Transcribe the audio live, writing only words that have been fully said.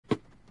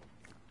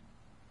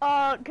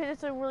Cause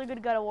it's a really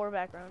good God of War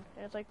background,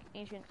 and it's like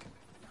ancient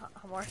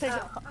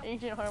harmonica,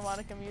 ancient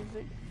harmonica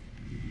music.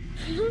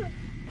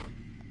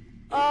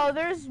 Oh,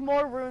 there's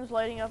more runes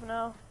lighting up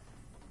now.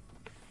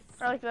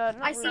 Or like the,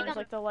 not runes,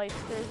 like the lights.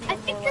 I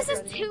think this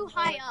is too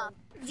high up.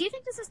 Do you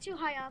think this is too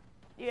high up?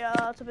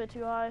 Yeah, it's a bit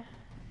too high.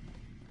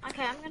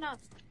 Okay, I'm gonna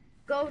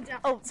go down.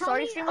 Oh,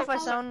 sorry, stream, if I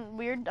sound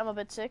weird. I'm a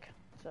bit sick,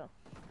 so.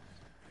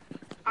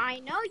 I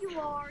know you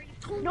are.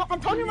 No,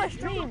 I'm talking to my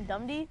stream,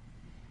 dumdy.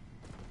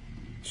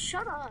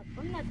 Shut up.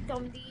 I'm not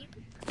dumdy.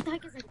 What the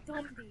heck is a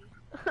dumdy?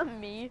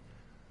 Me.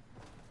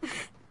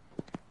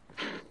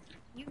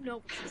 You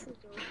know it's true,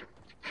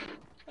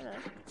 though.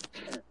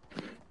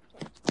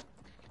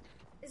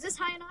 Is this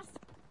high enough?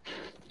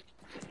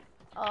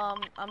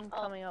 I'm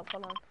coming up.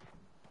 Hold on.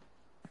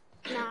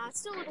 Nah, it's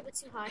still a little bit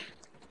too high.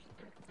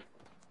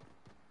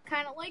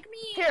 Kind of like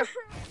me. Here.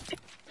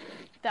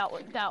 That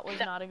was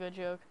not a good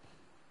joke.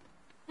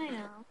 I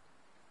know.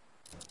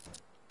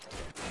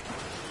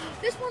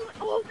 This one,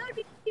 oh, that would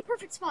be the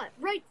perfect spot,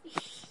 right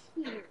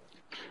here.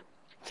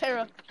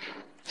 Tara.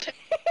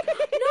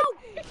 No!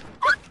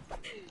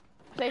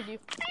 Saved you.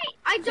 Hey,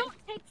 I don't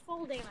take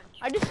full damage.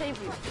 I just saved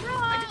you.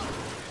 No!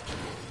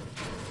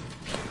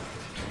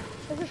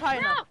 This is high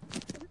enough.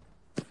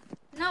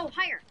 No,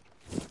 higher.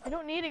 I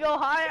don't need to go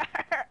higher.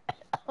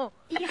 Oh.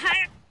 Yeah,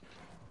 higher.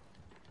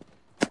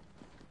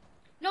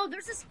 No,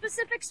 there's a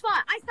specific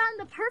spot. I found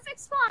the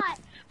perfect spot,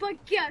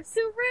 but guess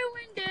who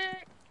ruined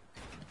it?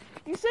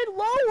 You said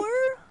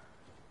lower,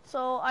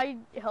 so I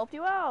helped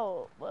you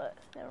out, but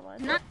never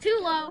mind. Not too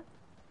low.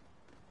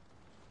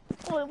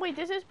 Oh, wait,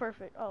 this is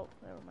perfect. Oh,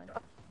 never mind.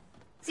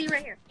 See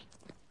right here.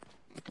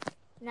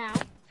 Now.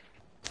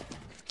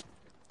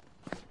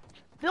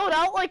 Build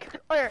out like,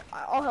 or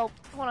I'll help.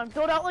 Hold on,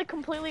 build out like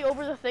completely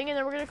over the thing, and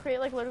then we're gonna create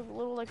like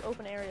little like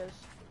open areas.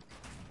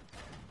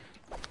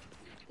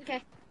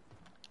 Okay.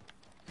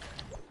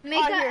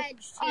 Make an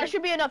edge. This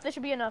should be enough. This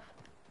should be enough.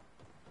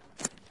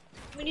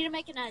 We need to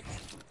make an edge.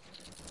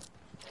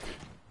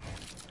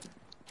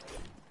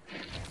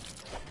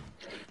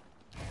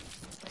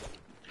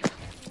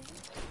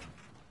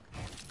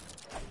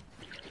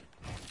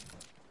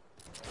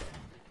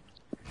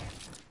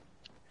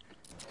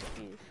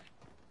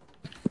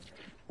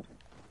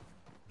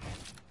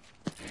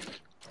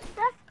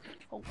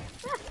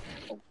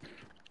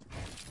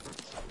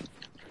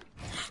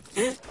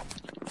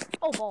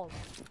 Oh, balls.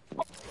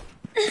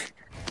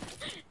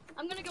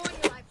 I'm gonna go on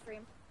your live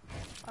stream.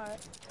 Alright.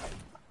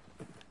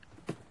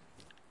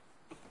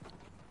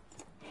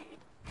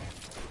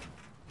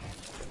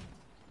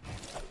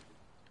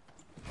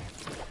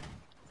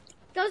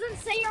 Doesn't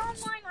say you're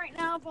online right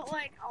now, but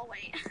like, oh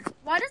wait.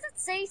 Why does it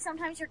say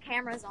sometimes your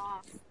camera's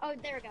off? Oh,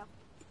 there we go.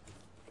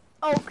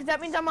 Oh, because that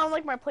means I'm on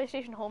like my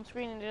PlayStation home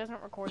screen and it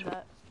doesn't record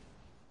that.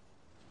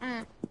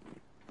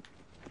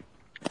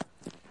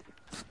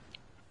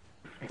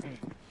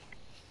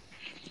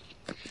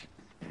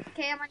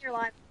 Okay, I'm on your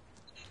live.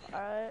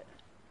 Alright.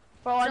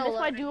 Bro, I missed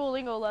my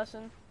Duolingo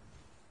lesson.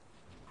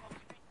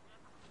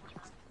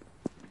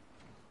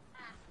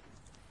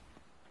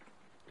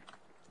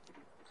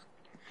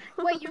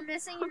 Wait, you're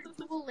missing your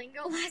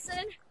Duolingo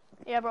lesson?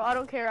 Yeah, bro, I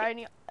don't care.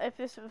 If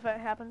this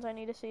event happens, I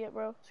need to see it,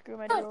 bro. Screw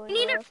my Duolingo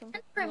you need lesson.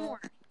 to more.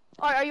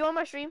 Alright, are you on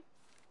my stream?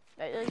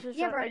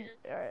 Yeah, bro.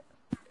 Alright.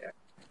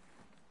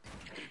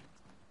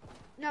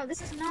 No,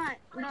 this is not.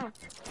 No.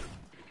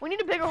 We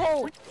need a bigger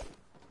hole.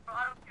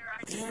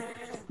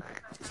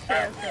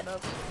 Shut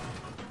up.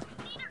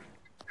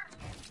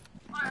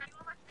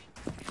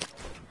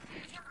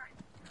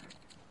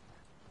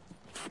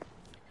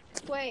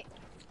 Wait.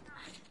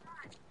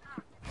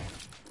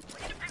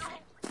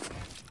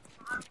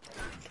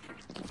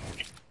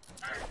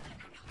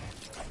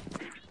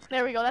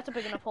 There we go. That's a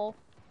big enough hole.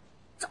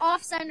 It's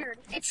off-centered.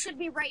 It should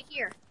be right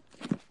here.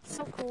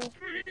 So cool.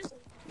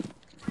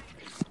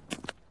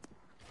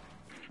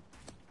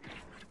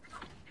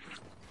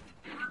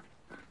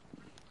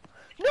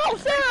 No,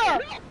 Sarah!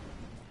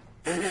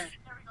 There we go.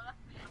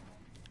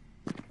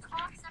 It's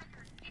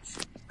off-centered. It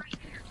should be right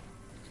here.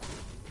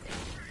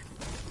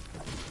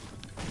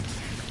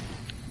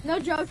 No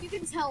joke. You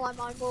can tell I'm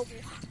on mobile.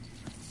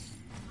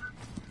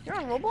 You're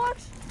on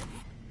Roblox?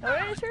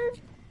 Alright, sure.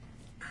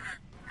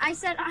 I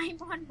said I'm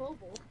on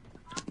mobile.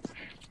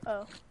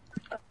 Oh.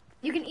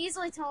 You can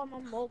easily tell I'm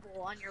on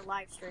mobile on your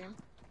live stream.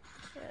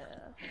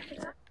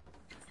 Yeah.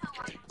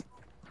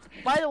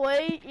 By the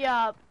way,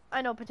 yeah,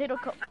 I know, Potato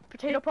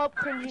Pup,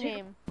 cringy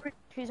name.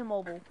 She's a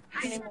mobile.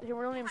 Her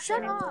real name's Shut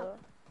Sarah. up.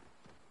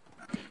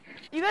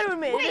 You gotta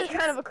admit, it is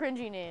kind of a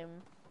cringy name.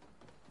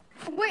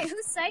 Wait,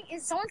 who's saying?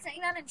 Is someone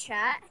saying that in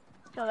chat?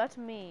 No, that's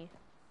me.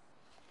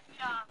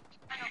 Yeah,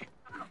 I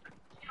know.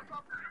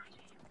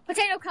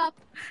 Potato Cup.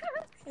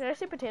 Did I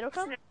say Potato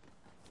Cup?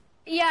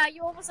 Yeah,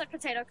 you almost said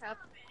Potato Cup.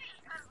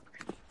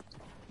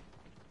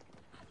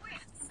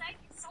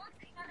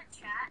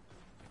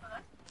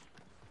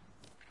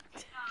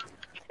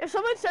 If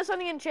someone says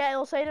something in chat,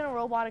 they'll say it in a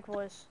robotic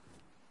voice.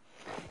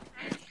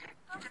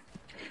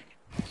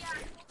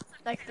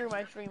 Like through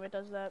my stream, it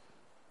does that.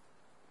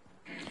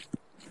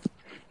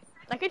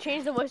 Like could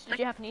change the voice to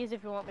Japanese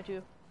if you want me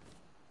to.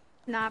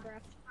 Nah, bro.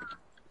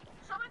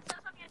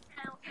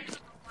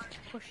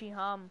 Pushy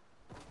hum.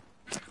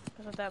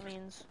 That's what that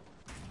means.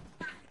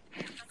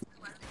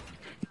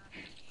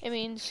 It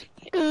means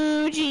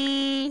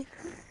Uji.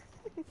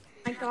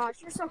 My gosh,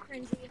 you're so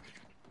cringy.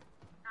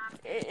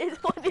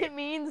 It's what it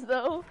means,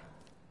 though.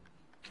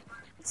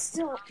 It's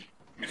still.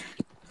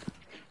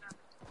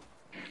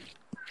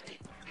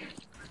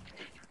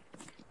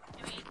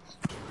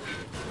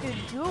 Dude,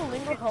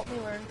 Duolingo helped me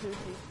learn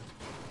Kushi.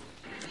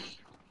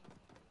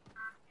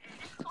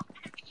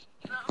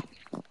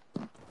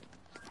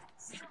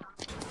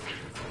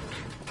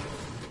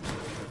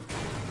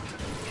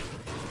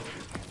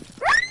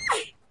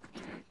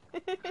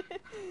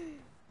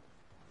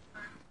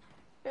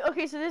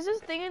 Okay, so there's this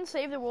thing in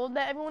Save the World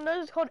that everyone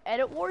does. It's called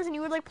Edit Wars, and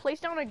you would like place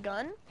down a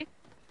gun,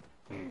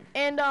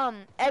 and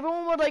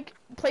everyone would like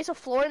place a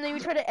floor, and then you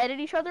try to edit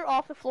each other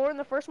off the floor, and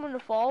the first one to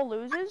fall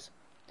loses,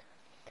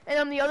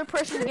 and the other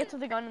person gets to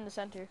the gun in the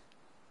center.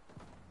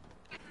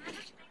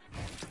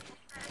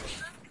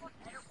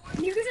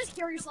 You can just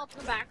hear yourself in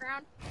the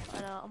background. I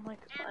know. I'm like,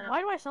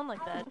 why do I sound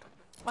like that?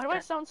 Why do I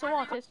sound so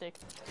autistic?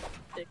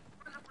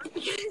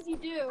 Because you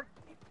do.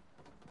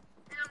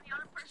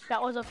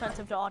 That was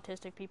offensive to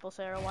autistic people,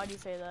 Sarah. Why do you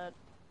say that?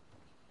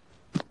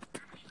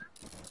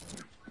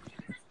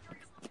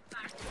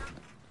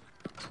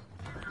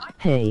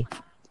 Hey.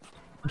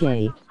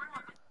 Gay.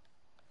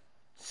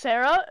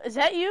 Sarah, is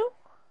that you?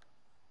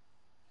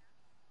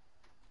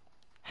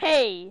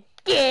 Hey,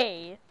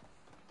 gay.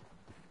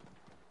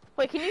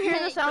 Wait, can you hear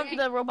the sound,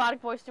 the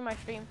robotic voice through my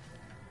stream?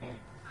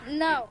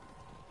 No.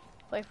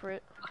 Wait for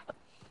it.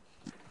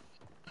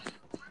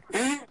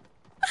 Gay.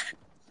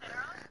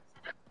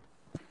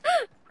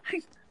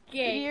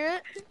 Can you hear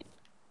it?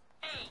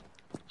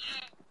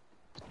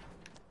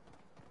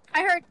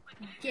 I heard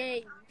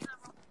gay.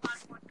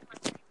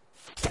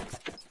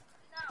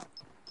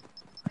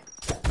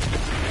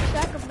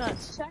 Sack of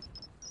nuts.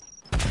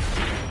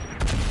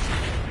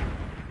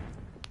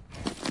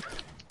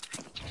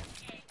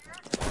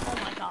 Oh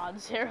my god,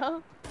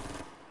 Sarah.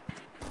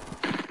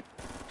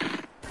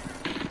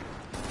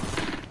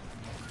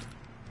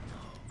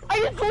 I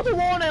just built a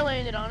wall and I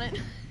landed on it.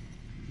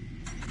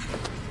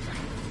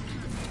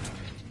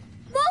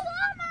 The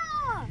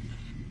llama!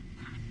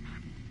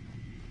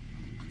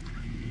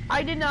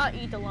 I did not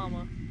eat the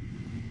llama.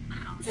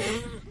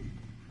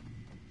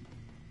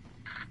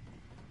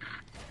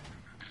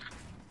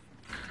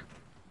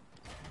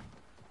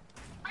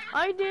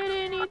 I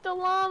didn't eat the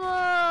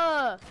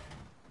llama!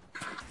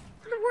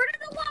 Where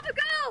did the llama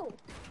go?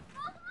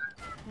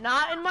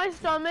 Not in my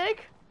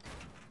stomach.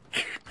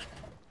 You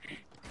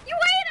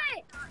ate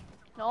it!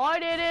 No, I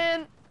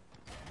didn't.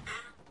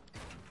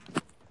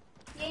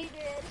 Yeah, you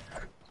did.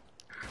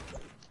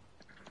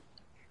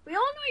 We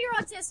all know you're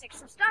autistic,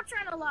 so stop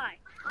trying to lie.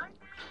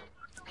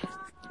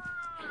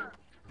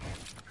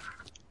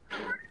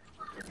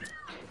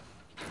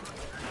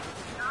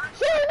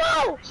 Sarah,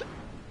 no!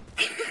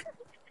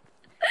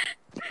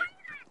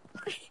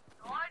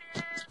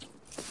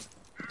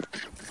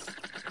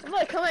 I'm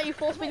gonna come at you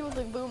full speed with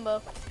the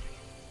boombo.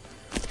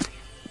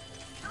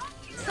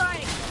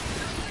 Sorry.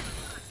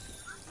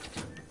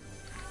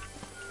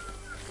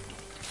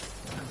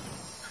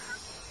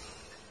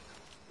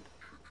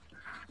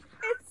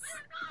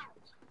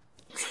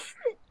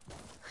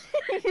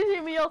 You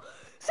hear me yell,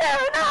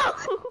 Sarah, no!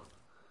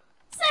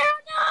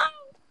 Sarah,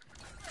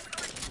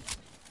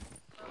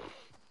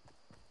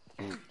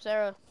 no!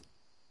 Sarah.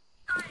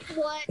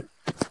 What?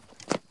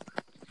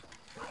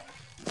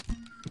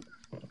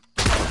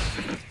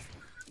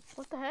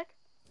 What the heck?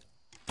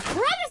 We're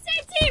on the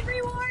same team,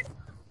 Reward!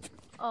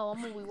 Oh,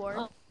 I'm a reward.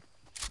 Oh.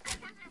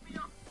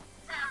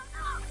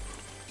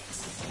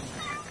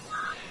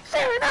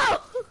 Sarah, no!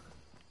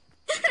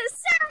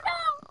 Sarah,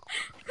 no!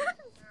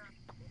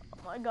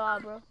 Oh my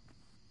god, bro.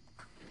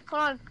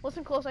 Hold on,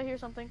 listen close, I hear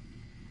something.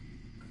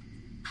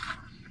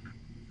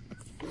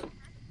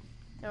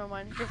 Never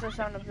mind, just the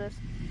sound of this.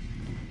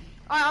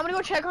 Alright, I'm gonna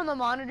go check on the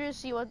monitors,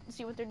 see what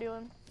they're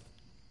doing.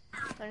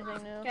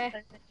 Anything new?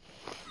 Okay.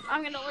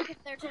 I'm gonna look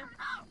at there too.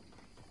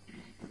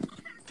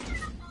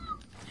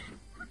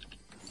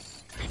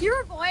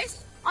 Your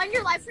voice on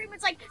your live stream,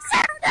 it's like,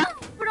 Sarah, no!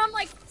 But I'm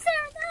like,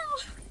 Sarah,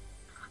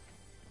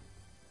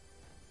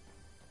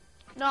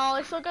 no! No,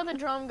 they still got the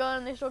drum gun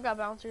and they still got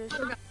bouncers.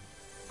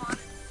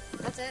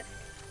 That's it?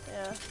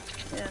 Yeah.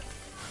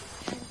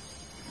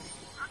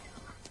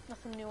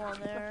 Nothing new on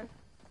there.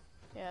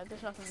 Yeah,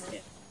 there's nothing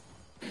new.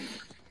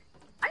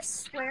 I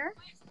swear.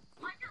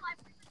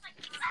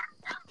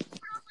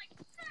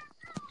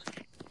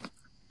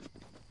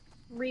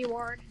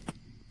 Reward.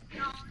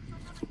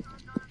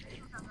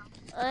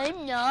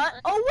 I'm not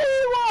a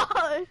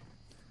reward!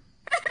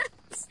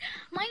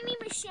 My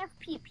name is Chef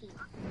PP.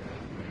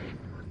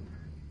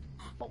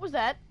 What was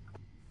that?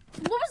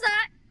 What was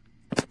that?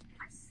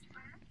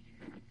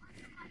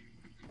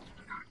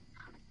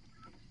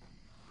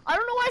 I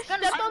don't know why I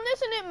stepped on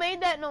this and it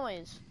made that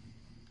noise.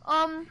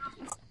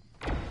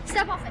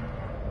 Step off it.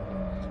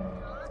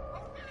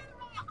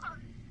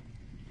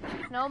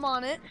 Now I'm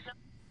on it.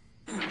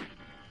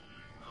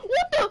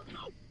 What the?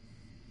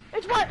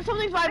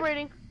 Something's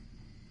vibrating.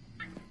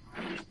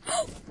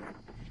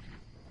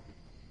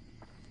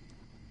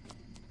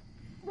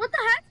 What the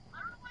heck?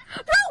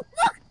 Bro,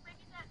 look!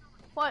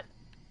 What?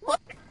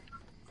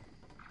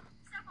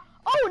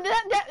 Oh,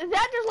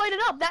 that just lighted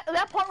up.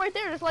 That part right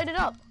there just lighted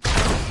up.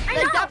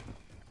 I know.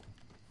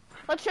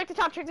 Let's check the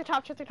top. Check the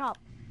top.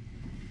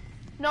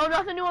 No,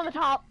 nothing new on the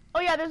top. Oh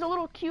yeah, there's a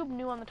little cube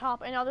new on the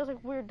top, and now there's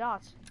like weird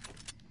dots.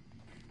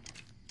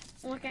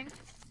 Looking.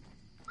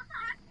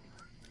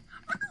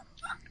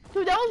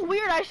 Dude, that was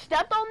weird. I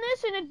stepped on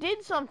this and it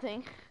did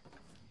something.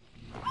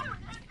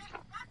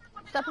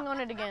 Stepping on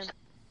it again.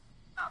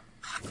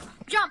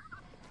 Jump.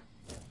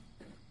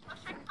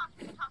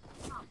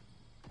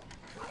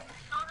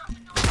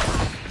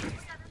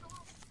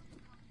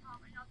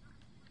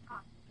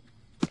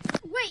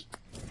 Wait.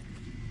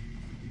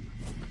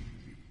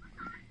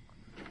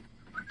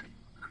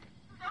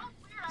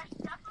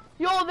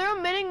 Yo, they're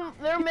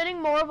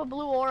emitting more of a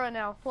blue aura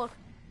now. Look.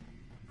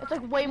 It's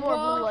like way more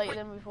blue light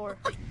than before.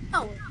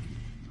 Oh.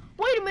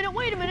 Wait a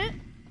minute.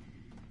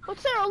 Look,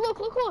 Sarah,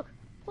 look.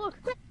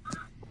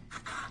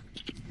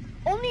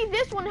 Only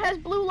this one has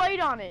blue light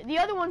on it. The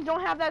other ones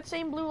don't have that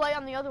same blue light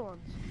on the other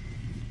ones.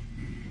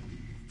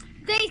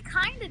 They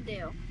kinda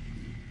do.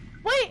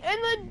 Wait,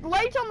 and the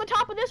lights on the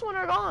top of this one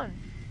are gone.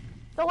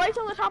 The lights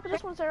on the top of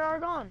this one, Sarah, are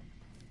gone.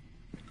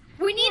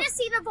 We need to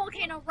see the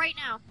volcano right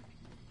now.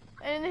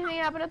 Anything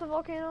happen at the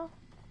volcano?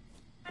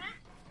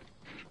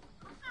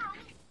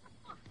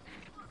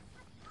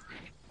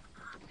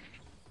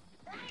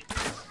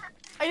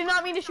 I did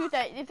not mean to shoot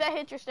that. If that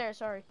hits your stairs,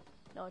 sorry.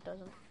 No, it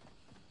doesn't.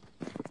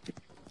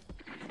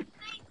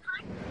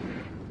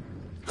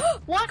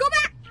 What? Go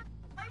back!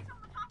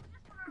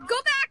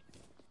 Go back!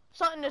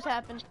 Something just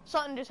happened.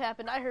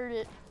 I heard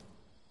it.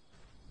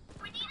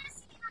 We need to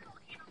see the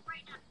volcano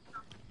right now.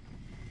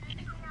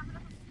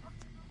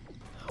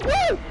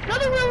 Woo!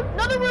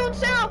 Another rune,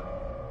 Sarah!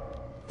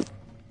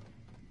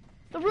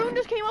 The rune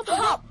just came up the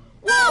top.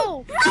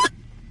 Whoa!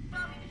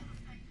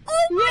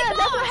 Oh my Yeah, gosh.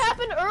 that's what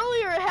happened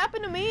earlier. It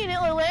happened to me and it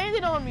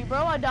landed on me,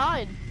 bro. I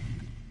died.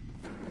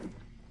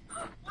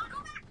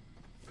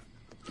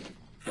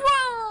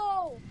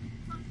 Bro!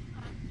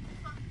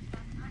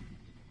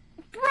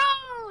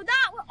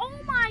 Oh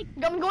my.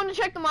 I'm going to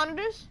check the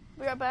monitors.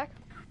 Be right back.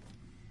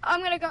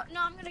 I'm gonna go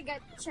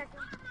check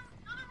them.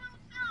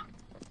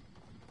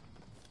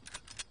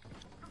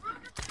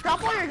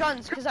 Drop all your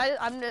guns, cause I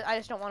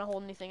just don't want to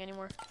hold anything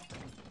anymore.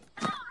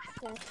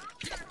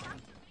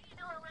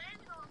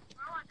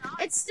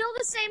 It's still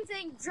the same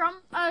thing.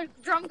 Drum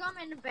gum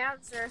and a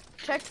bouncer.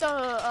 Check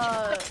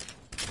the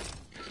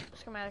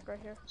schematic right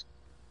here.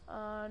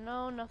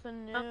 No,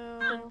 nothing new.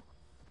 Yeah,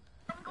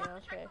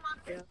 okay.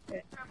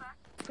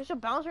 There's a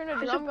bouncer and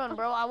a drum gun,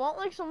 bro. I want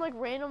like some like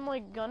random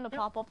like gun to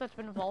pop up that's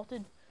been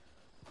vaulted.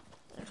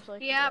 It's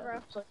like, Yeah, bro.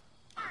 Is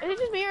it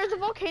just me or is the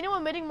volcano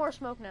emitting more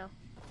smoke now?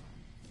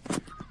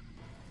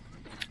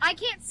 I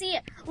can't see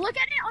it. Look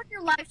at it on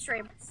your live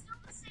stream.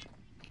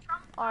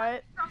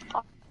 Alright.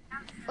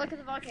 Look at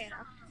the volcano.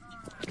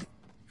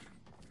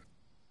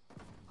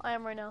 I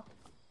am right now.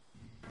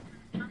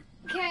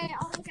 Okay,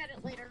 I'll look at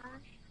it later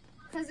on.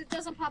 Because it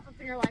doesn't pop up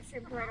in your live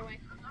stream right away.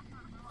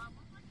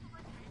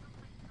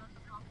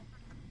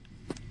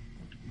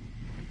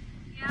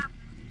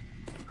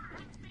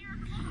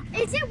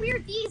 Is it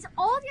weird?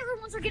 All the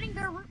other ones are getting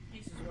their. I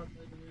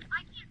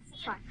can't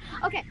see it.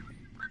 Okay,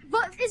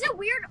 but is it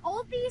weird? All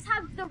of these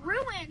have the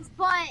ruins,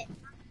 but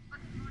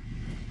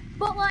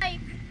like,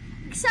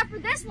 except for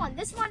this one.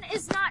 This one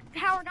is not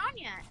powered on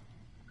yet.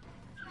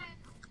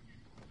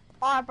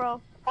 Alright,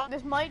 bro.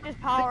 This might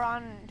just power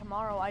on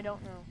tomorrow. I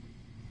don't know.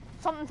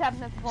 Something's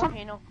happened at the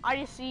volcano. I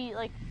just see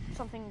like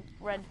something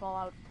red fall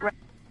out.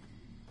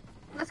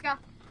 Let's go.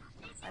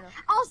 I know.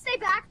 I'll stay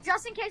back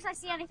just in case I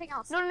see anything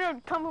else.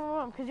 No,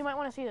 come, because you might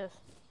want to see this.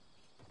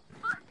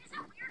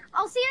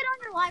 I'll see it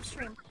on your live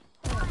stream.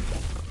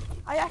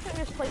 I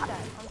accidentally just placed that.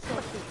 I'm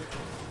so stupid.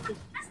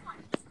 This one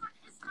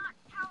is not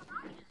powered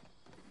on yet.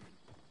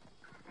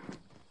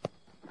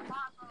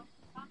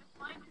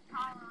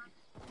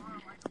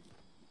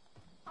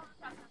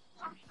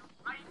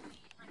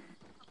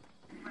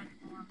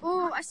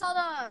 Ooh, I saw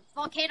the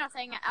volcano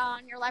thing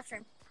on your live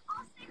stream.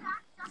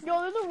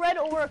 Yo, there's a red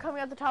aura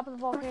coming out the top of the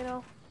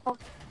volcano.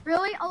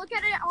 Really? I'll look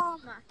at it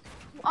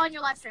on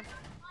your live stream.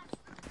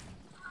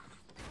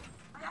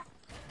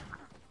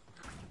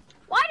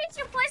 Why did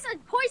you place a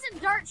poison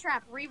dart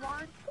trap,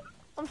 Reborn?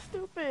 I'm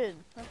stupid.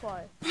 That's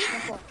why.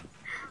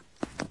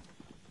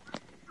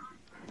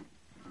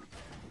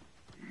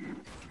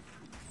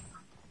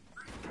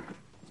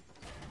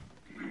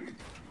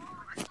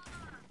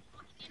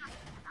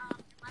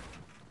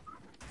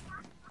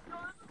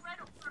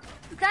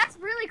 That's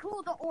really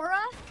cool, the aura.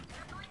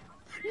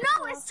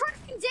 No, it's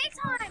turning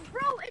daytime,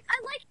 bro.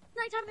 I like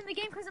nighttime in the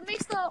game because it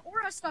makes the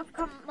aura stuff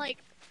come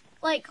like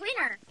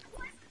cleaner.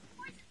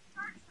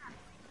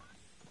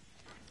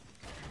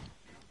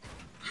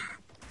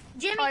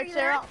 Jimmy, All are right, you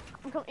Sarah.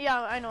 there?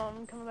 Yeah, I know.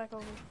 I'm coming back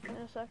over in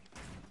a sec.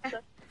 I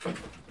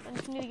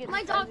just need to get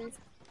My inside dog here. is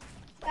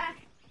back.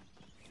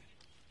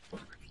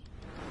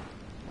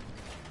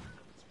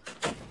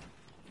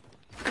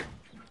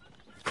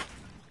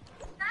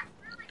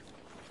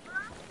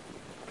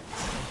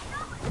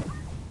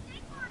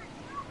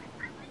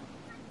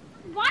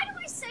 Why do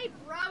I say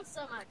bro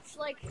so much?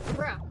 Like,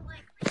 bro.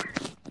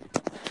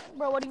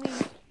 Bro, what do you mean?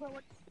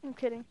 I'm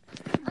kidding.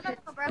 I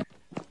don't know, bro.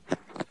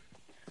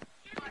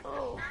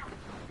 Oh,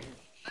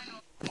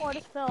 I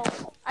just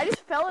fell. I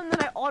just fell and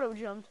then I auto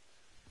jumped.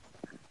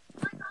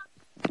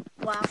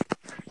 Wow.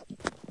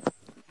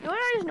 You know what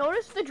I just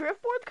noticed? The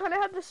drift boards kind of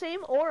have the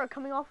same aura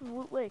coming off of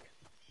Loot Lake.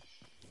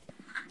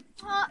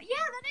 Yeah,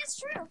 that is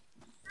true.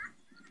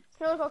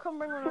 Here, look, I'll come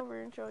bring one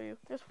over and show you.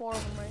 There's 4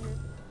 of them right here.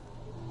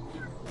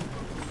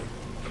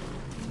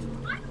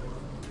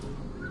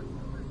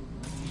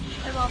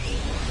 I'm off.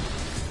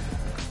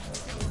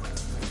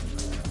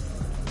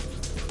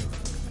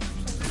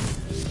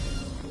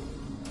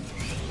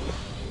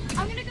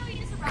 I'm gonna go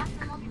use the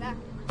bathroom. I'll be back.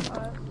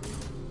 Alright.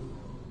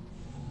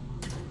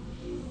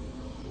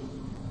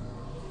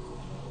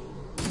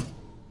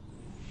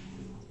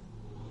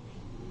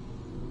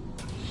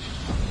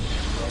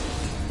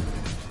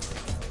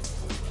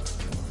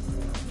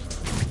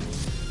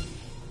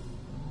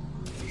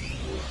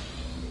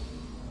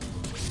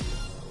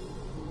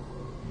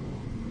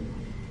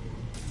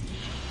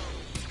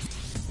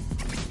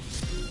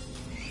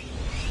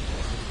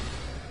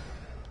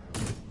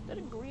 Is that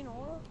a green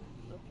aura?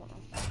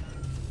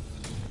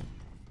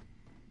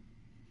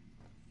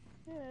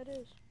 Yeah, it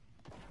is.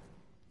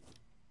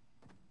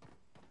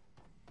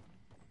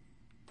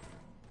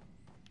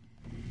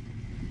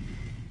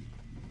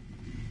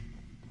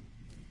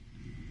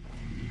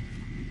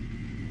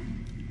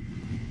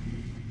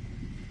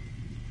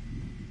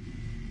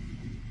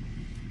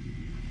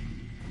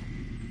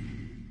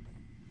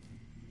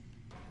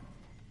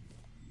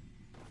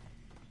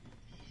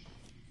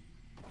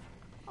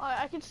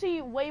 I can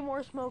see way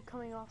more smoke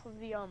coming off of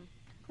the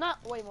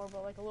not way more,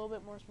 but like a little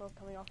bit more smoke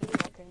coming off of the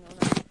volcano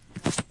now.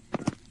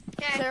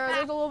 Okay. Sarah,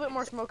 there's a little bit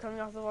more smoke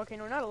coming off the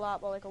volcano. Not a lot,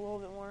 but like a little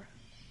bit more.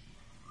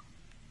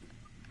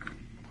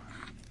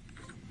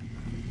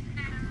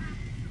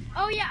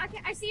 Oh yeah, okay,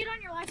 I see it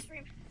on your live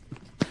stream.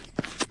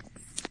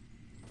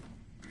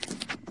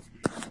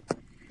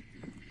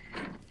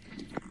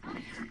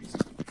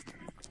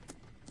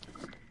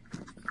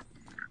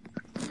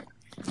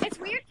 It's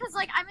weird because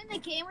like I'm in the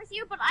game with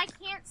you, but I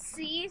can't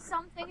see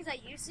some things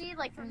that you see,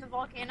 like from the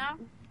volcano.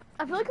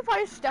 I feel like if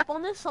I step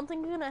on this,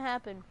 something's gonna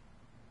happen.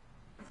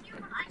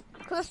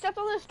 Cause I stepped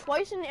on this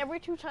twice, and every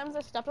 2 times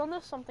I stepped on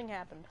this, something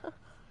happened.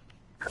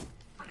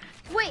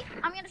 Wait,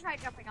 I'm gonna try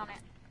jumping on it.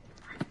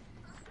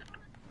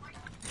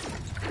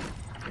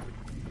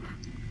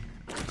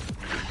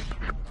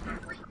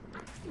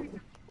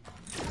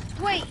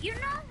 Wait, you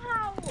know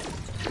how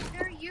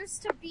there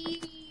used to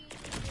be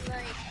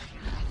like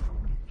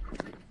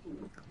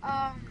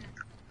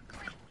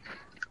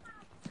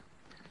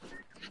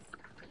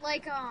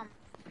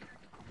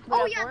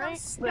oh yeah, Right?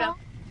 those stones,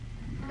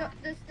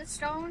 the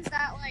stones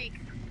that like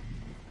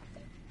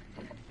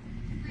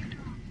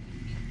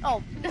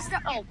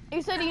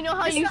You said you know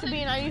how I used to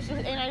be, and I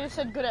just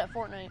said good at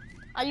Fortnite.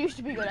 I used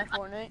to be good at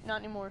Fortnite, not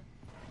anymore.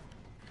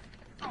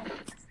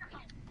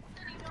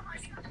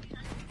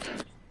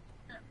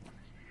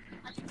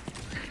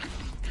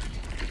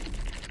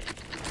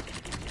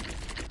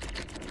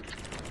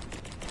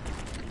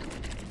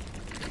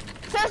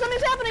 Sarah,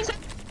 something's happening!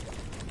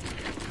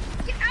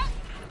 get out.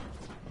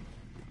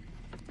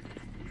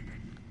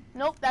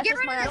 Nope, that's Get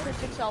just my rid of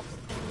artistic self.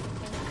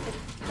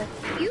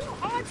 You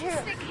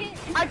autistic kid.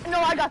 No,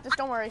 I got this,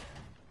 don't worry.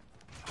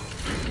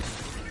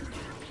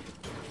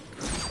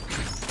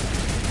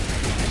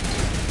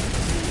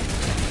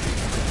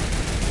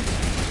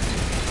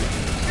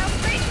 Now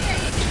break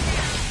it.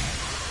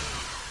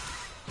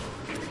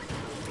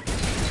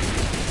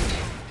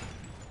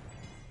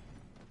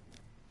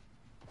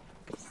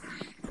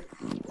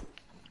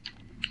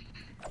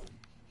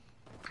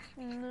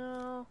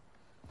 No.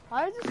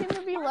 Why does there seem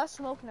to be less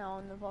smoke now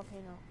in the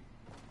volcano?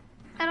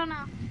 I don't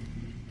know.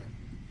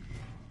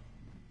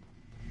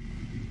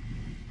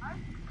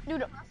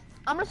 Dude,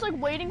 I'm just like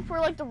waiting for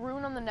like the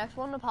rune on the next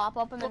one to pop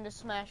up and then just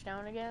smash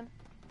down again.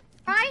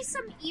 Try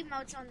some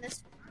emotes on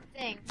this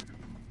thing.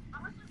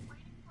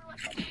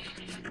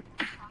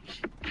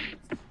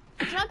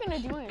 It's not gonna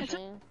do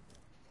anything.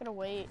 It's gonna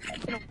wait.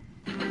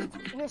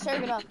 Here, Sarah,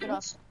 get up, get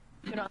up.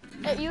 Get up.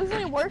 It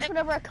usually works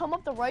whenever I come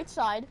up the right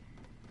side,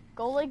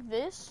 go like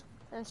this,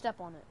 and step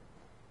on it.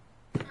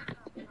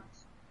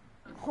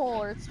 Oh,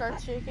 or it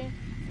starts shaking?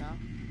 No.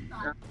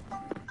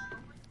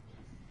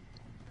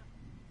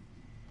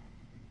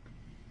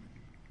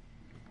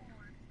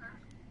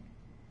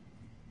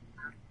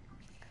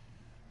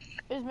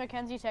 Is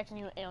Mackenzie texting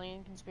you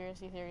alien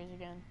conspiracy theories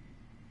again?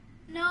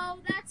 No,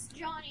 that's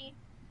Johnny.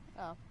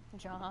 Oh,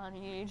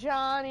 Johnny,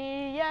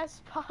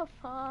 yes,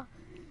 Papa,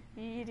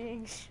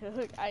 eating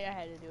sugar. I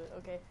had to do it,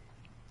 okay.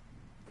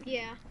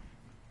 Yeah.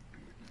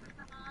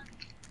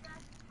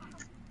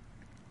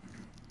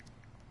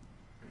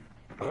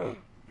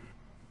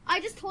 I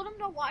just told him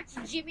to watch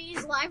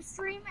Jimmy's live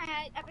stream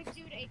at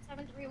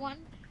EpicDude8731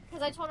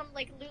 because I told him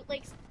like Loot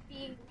Lake's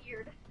being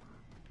weird.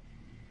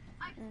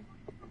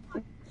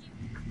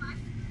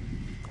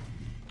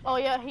 Oh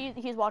yeah,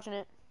 he's watching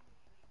it.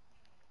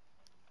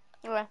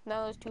 Okay,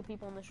 now there's 2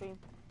 people in the stream.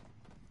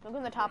 Look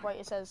in the top right,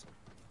 it says.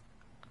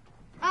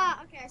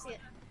 Ah, okay, I see it.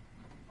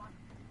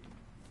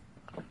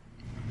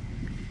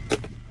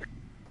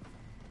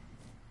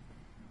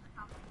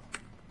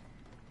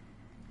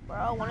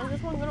 Bro, when is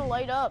this one gonna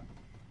light up?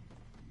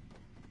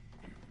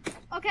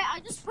 Okay, I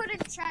just put in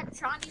chat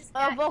Johnny's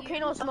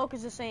Volcano smoke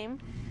is the same.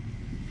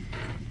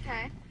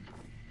 Okay.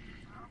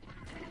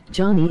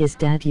 Johnny, is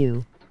that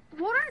you?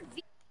 What are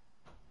these?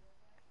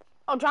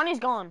 Oh, Johnny's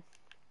gone.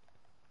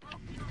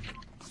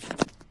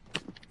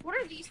 What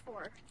are these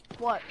for?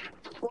 What?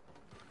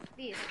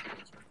 These.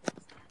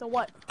 The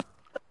what?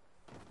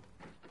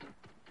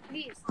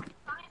 These.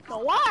 The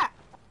what?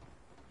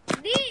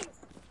 These!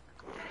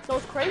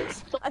 Those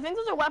crates? I think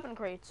those are weapon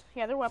crates.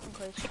 Yeah, they're weapon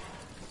crates.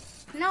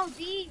 No,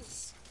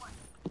 these.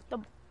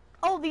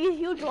 Oh, these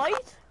huge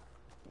lights?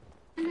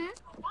 Mhm.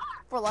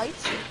 For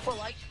lights? For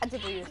lights? I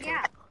think they use them.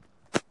 Yeah.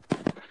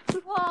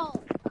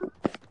 Well,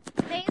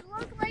 they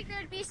look like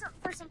they'd be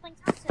for something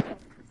tested.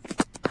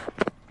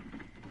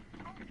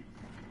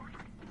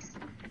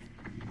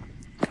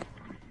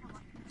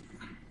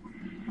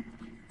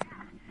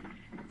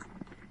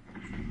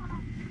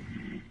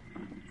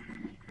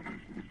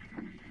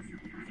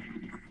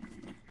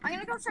 I'm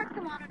gonna go check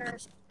the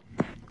monitors.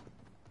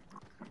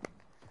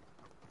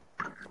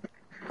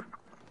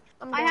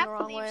 I'm I going have the to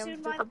wrong leave way.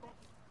 soon, by the way.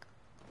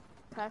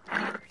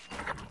 Okay.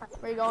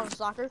 Where you going,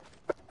 soccer?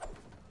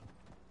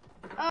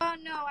 Oh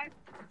no, I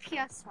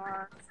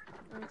PSR.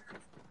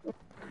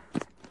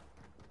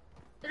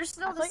 They're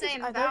still the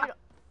same. I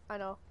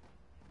know.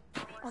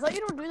 I thought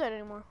you don't do that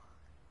anymore.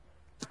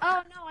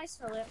 Oh no, I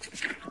still do.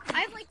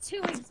 I have like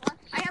 2 weeks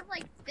left. I have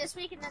like this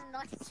week and then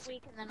next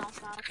week and then I'll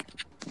stop.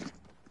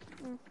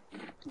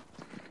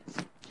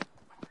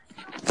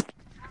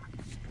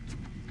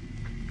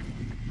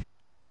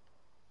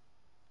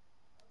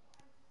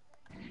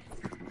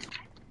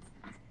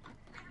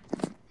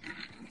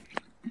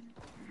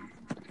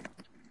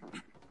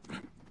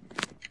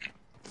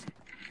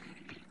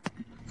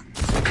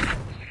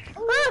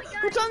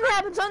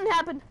 Something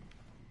happened.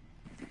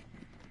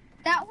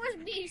 That was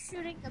me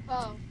shooting the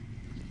bow.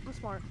 I'm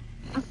smart.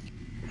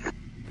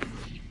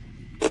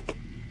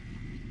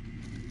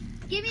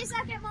 Give me a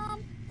second,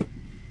 Mom.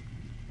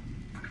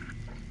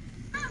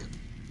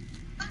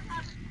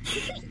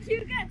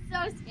 You got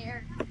so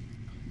scared.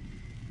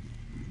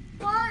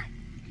 What?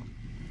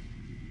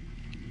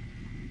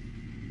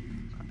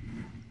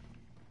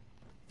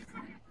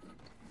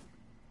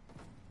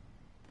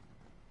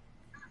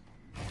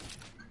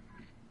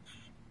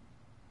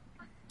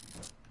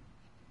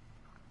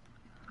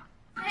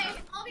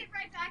 Hey, I'll be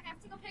right back. I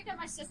have to go pick up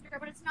my sister,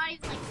 but it's not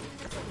even like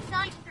it's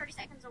not even 30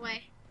 seconds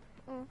away.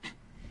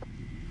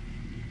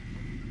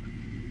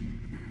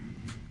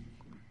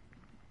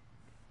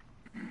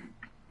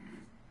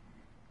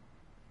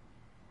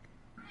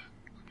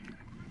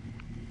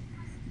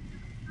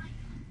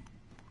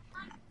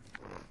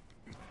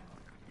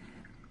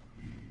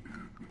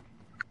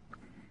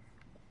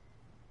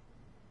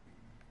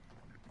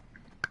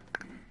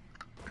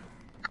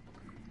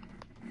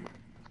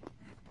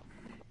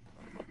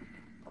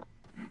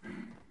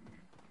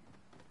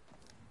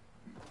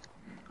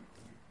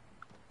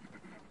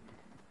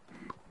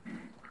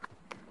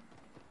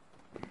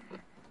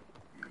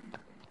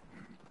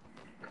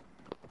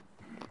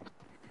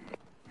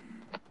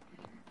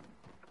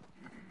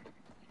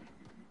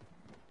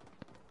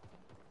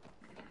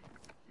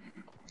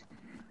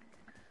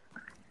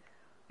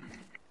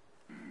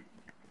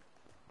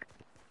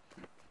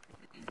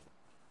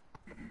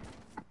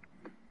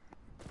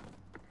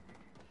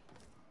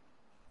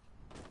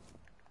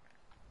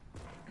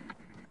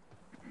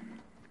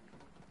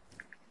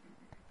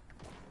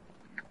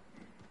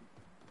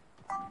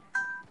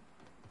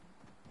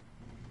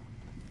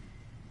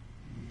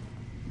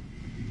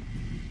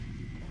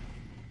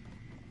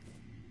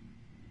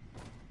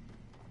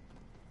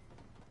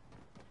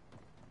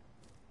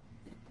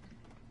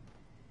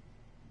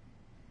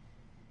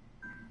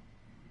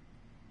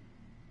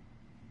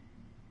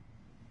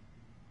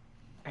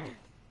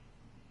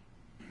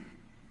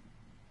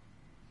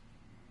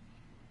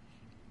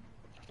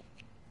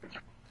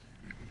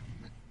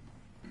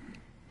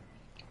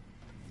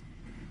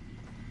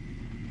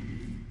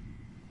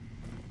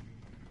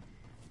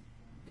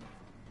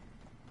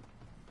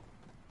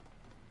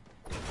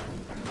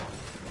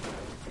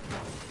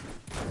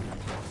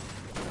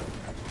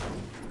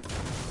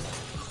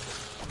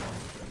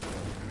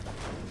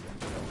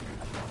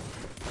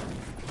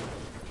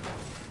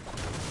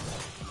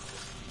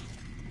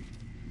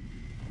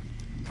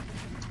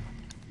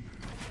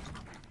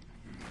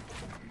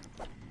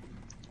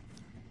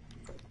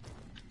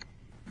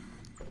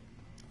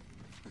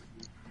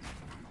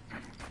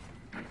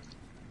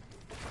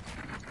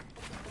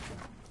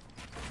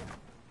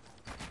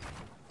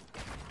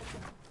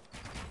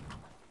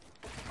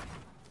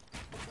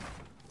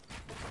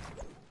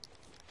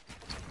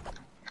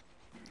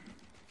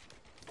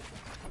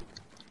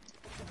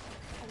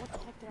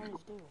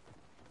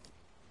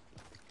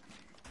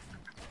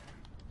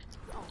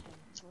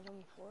 on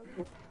the floor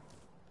again?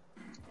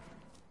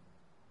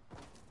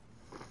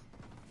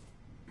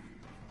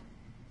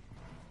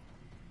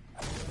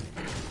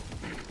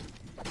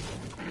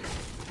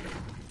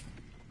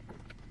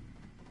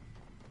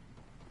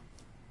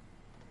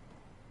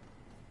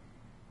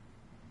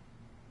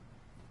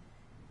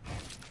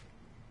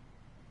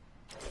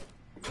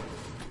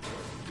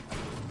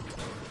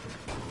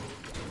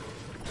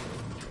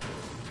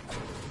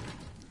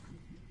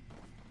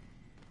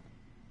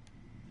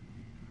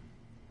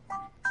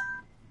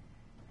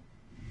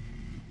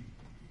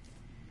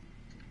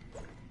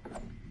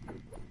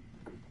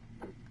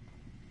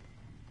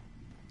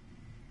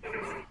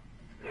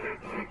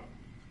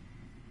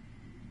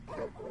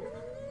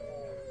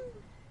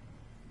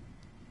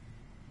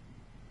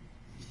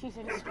 She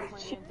said it's stuck my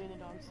hand through the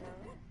dog's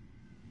throat.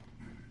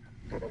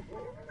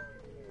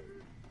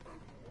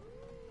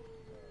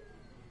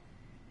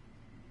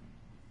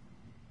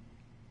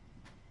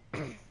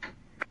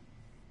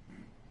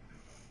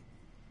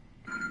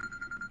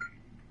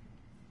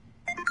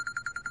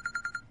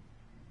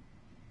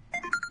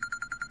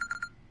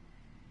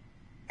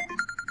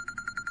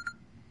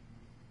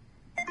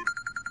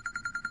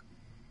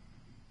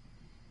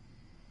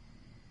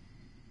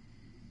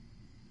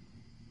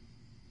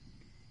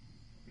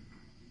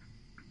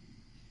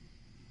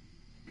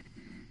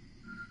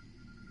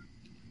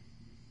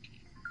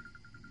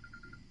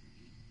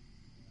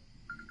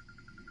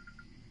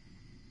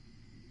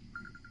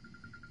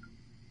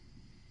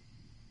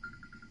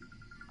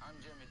 I'm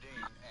Jimmy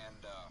Dean,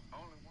 and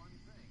only one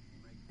thing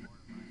will make more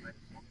of my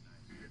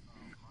singing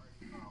nice.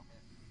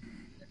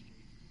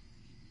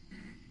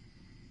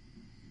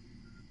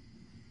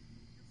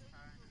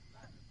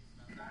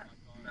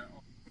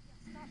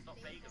 Stop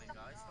vageling,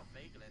 guys. Stop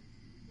vageling.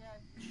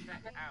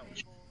 Check out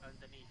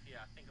underneath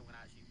here. I think I'm going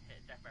to actually hit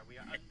a death barrel. We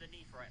are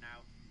underneath right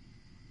now.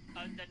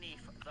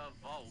 Underneath the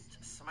vault.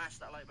 Smash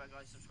that like button,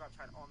 guys. Subscribe,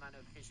 turn on that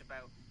notification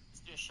bell.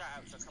 Let's do a shout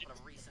out to a couple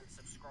of recent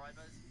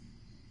subscribers.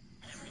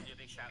 And we're going to do a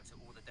big shout out to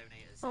all the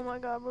donators. Oh my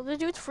god, bro. This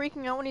dude's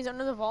freaking out when he's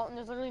under the vault and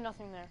there's literally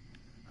nothing there.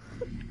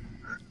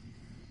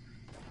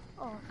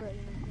 Oh, great.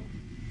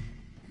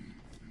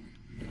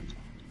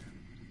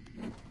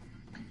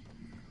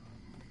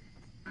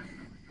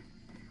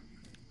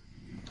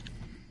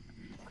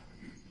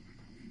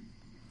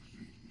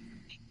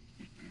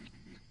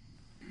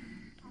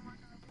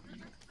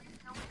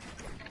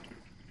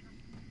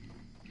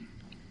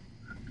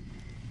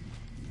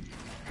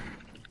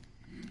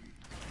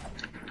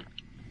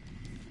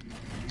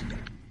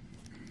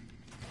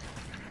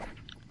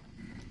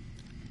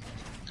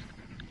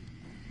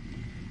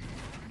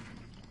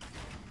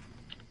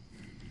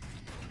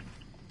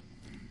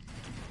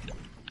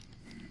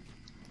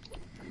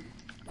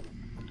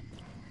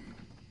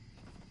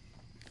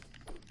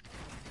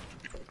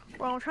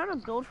 Well, I'm trying to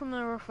build from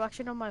the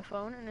reflection of my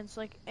phone, and it's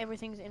like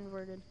everything's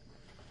inverted.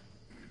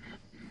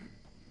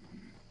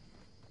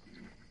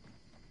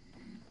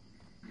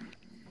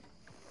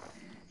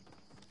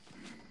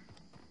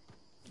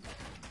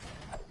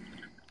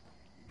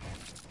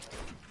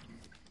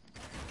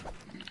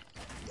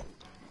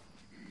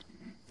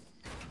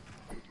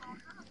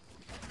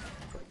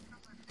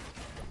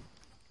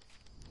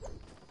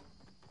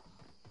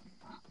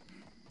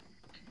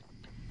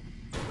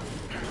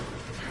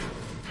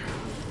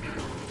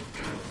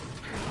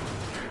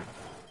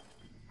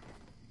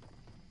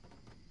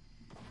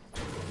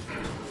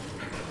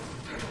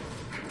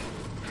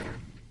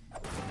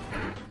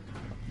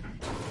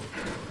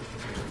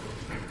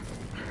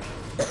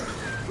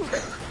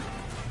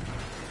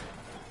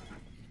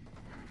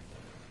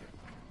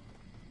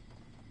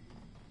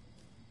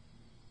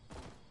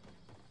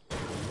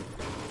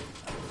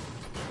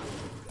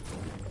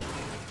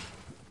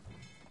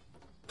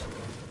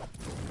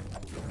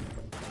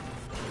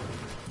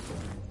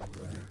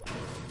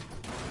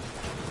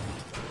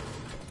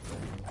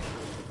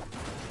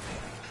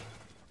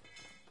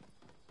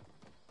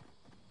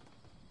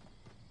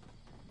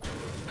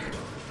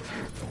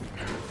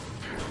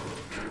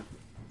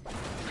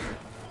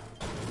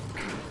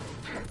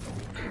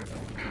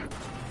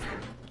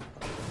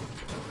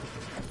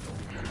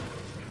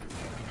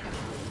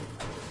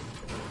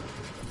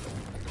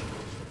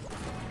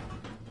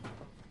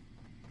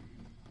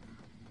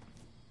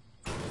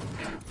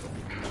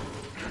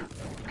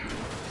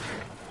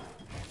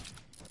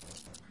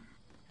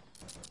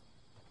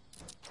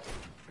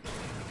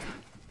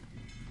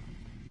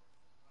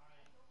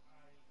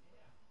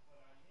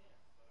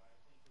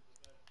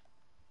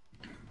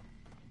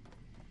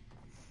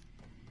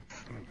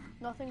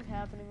 Nothing's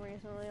happening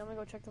recently. I'm gonna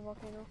go check the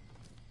volcano.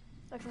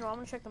 Actually, no, I'm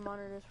gonna check the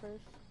monitors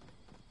first.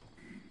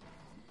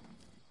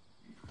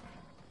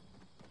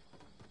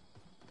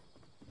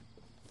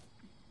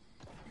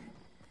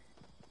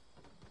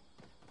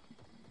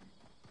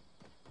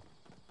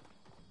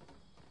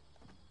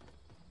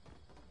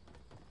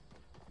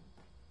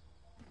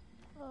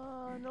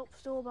 Nope,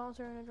 still a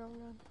bouncer and a drum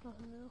gun.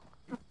 Nothing new.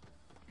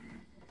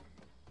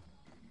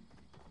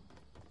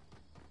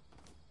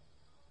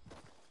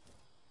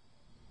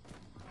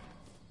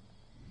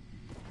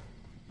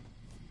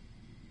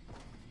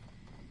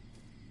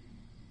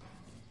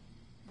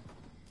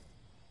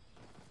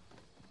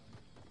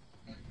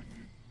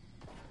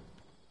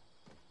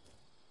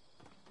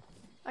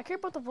 I care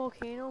about the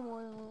volcano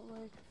more than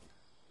like.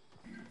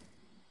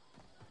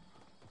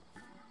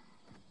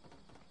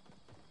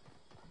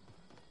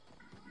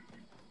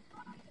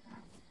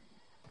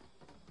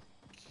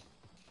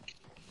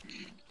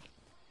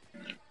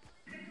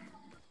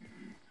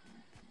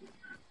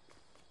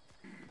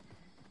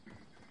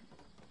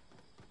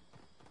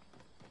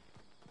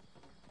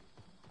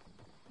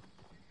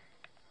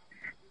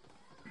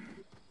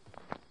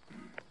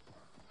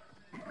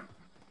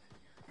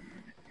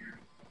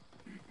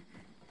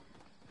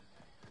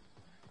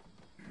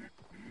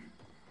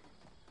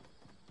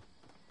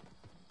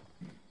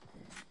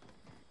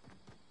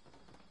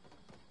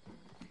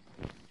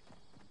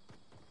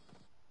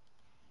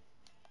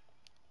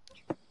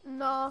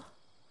 Nah.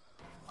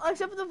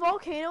 Except for the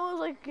volcano is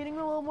like getting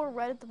a little more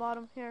red at the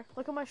bottom. Here,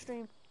 look at my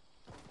stream.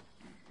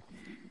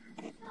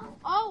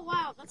 Oh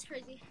wow, that's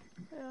crazy.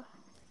 Yeah.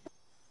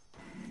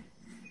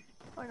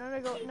 Alright,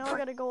 now I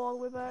gotta go all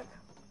the way back.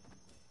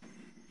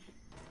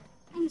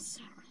 I'm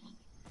sorry.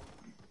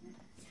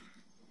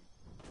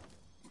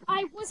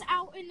 I was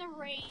out in the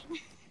rain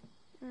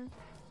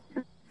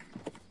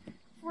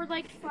for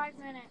like 5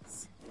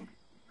 minutes.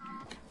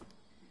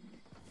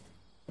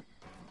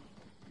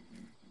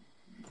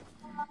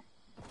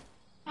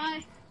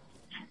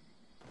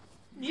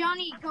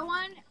 Johnny, go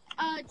on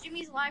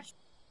Jimmy's live stream.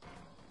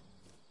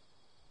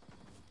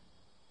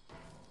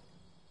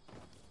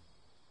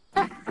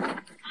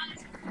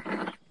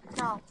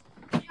 No.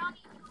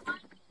 Johnny, go on.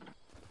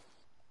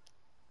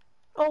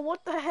 Oh,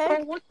 what the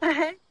heck?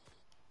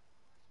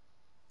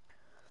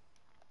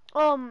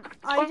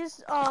 I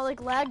just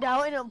like lagged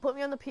out and it put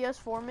me on the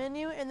PS4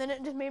 menu, and then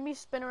it just made me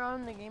spin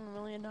around in the game a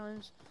million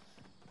times.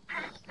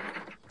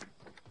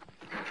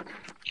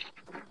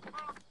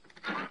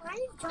 Why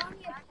is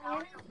Johnny a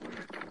planet?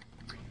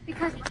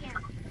 Because he can.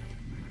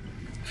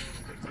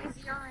 He's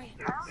urine.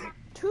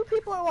 2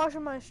 people are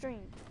watching my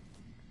stream.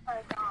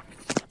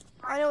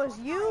 I know it's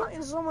you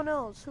and someone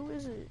else. Who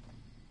is it?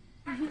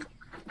 Is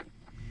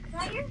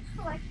that your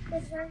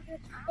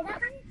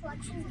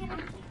collection's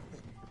getting?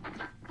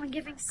 I'm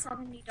giving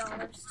 $70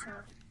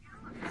 to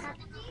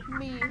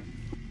Me.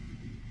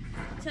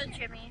 to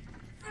Jimmy.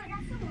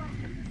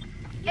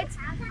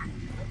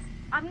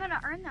 I'm gonna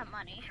earn that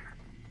money.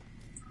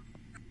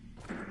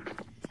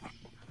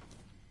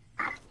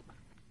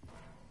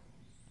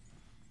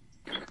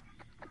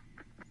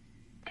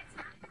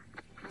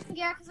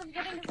 Yeah, because I'm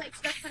getting like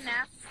the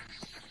FNAF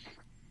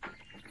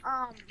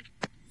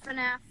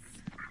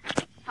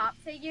pop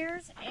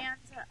figures, and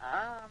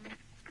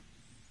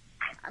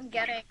I'm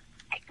getting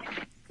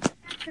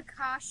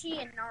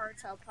Kakashi and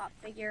Naruto pop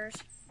figures.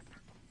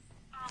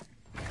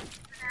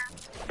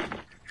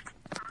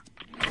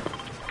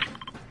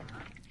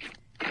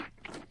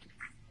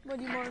 What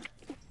do you want?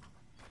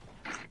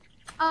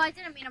 Oh, I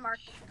didn't mean to mark.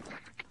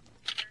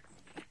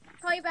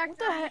 Call you back. What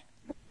the heck?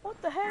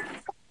 What the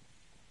heck?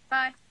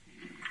 Bye.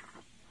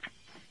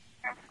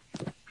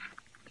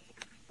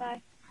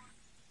 Bye.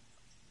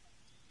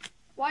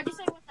 Why'd you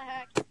say what the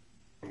heck?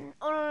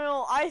 Oh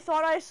no, I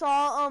thought I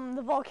saw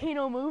the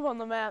volcano move on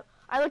the map.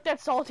 I looked at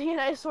Salty and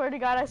I swear to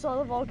God I saw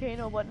the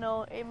volcano, but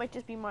no, it might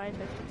just be my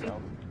attention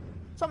self.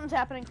 Something's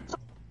happening.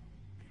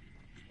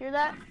 Hear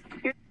that?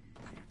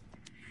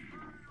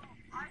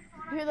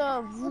 Hear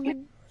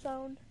the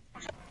sound?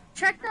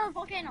 Check the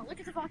volcano. Look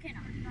at the volcano.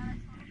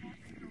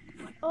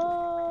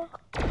 Oh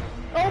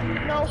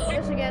no,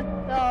 this again.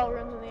 The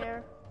room's in the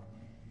air.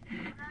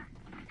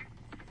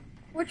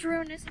 Which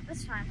rune is it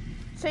this time?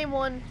 Same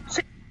one.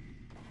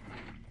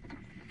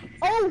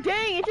 Oh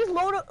dang! It just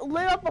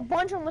lit up a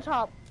bunch on the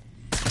top.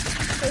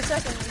 For a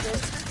second,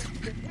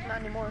 it did.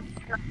 Not anymore.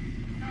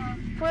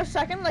 For a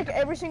second, like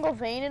every single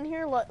vein in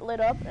here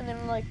lit up, and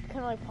then like kind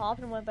of like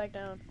popped and went back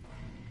down.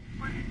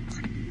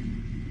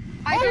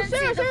 Oh,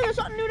 Sarah, there's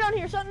something new down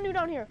here. Something new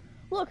down here.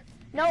 Look,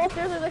 now up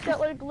there's like that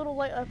like little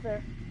light up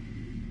there.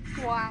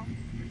 Wow.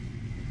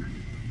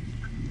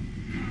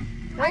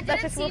 Nope,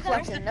 that's just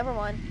reflection. Never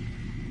mind.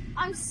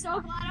 I'm so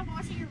glad I'm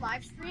watching your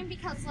live stream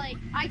because like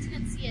I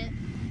didn't see it.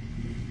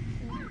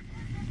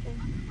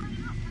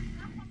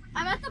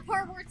 I'm at the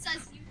part where it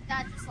says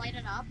that just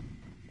lighted up.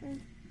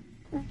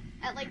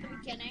 At like the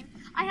beginning.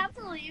 I have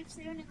to leave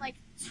soon in like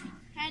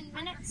 10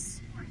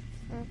 minutes.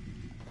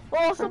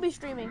 Well, I'll still be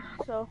streaming,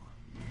 so.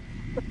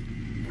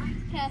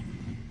 Okay.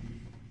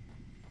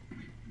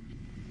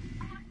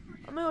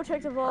 I'm gonna go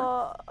check the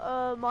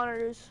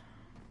monitors.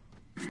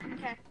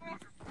 Okay.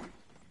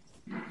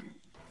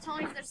 Tell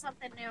me if there's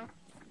something new.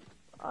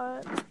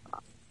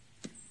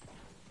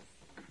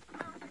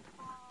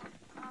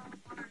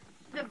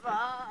 The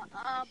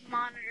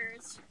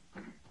monitors.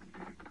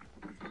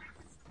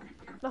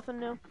 Nothing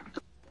new.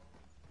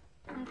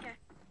 Okay.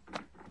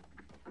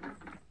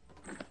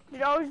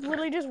 Dude, I was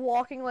literally just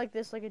walking like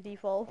this, like a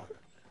default.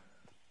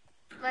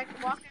 Like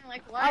walking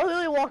like what? I was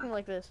literally walking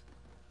like this.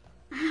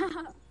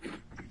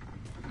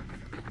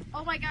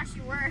 Oh my gosh,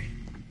 you were.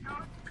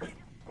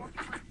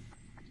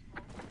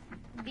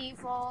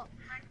 Default.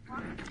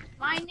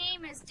 My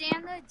name is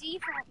Dan the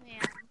Default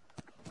Man.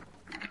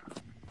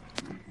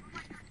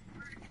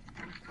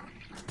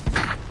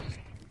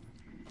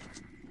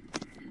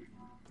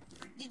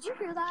 did you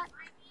hear that?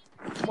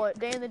 What,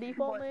 Day in the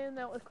Default, man?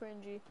 That was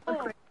cringy.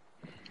 Oh.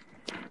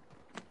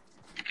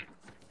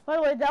 By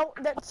the way,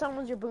 that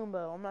someone's your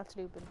boombo. I'm not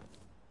stupid.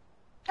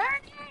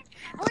 Darn it!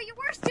 Well, you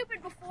were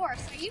stupid before,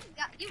 so you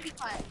be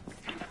quiet.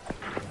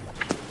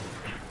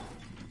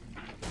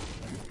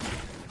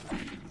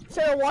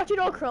 So watch it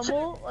all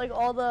crumble, like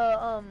all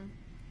the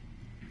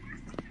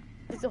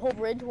like the whole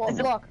bridge. Watch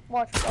it.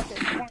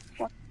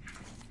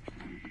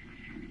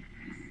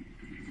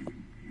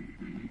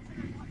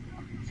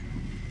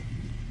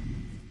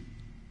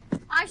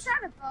 I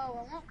shot a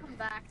bow. I won't come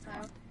back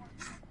though.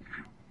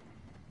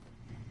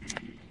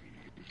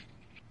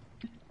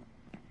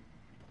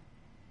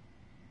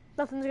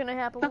 Nothing's gonna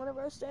happen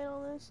whenever I stand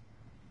on this.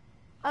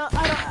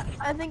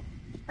 I think.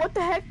 What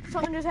the heck?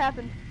 Something just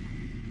happened.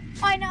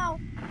 I know.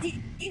 Did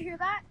you hear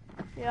that?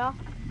 Yeah.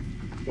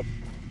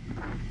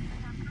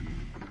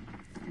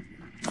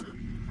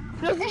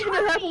 Nothing's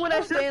gonna happen when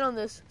I stand on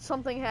this.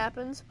 Something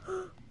happens.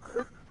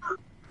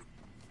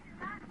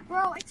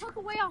 Bro, it took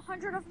away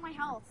 100 of my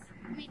health.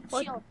 I mean,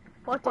 shield.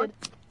 What did?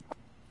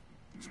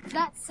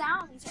 That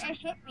sound, it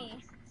hit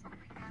me.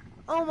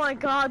 Oh my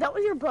god, that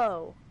was your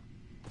bow.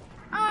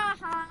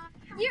 Uh-huh.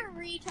 You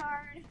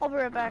retard. I'll be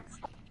right back.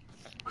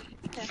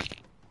 Okay.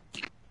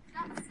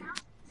 That sound.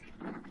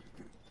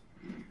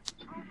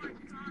 Oh my god.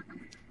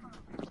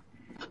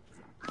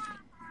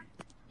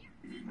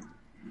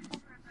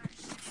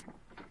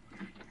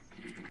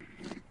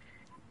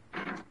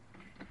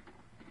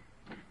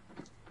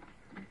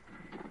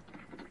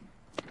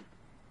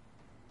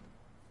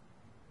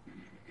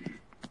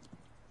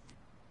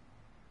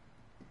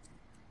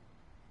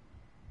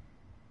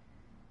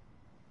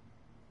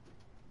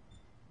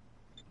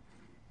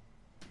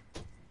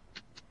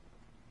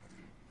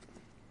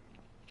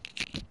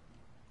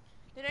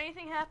 Did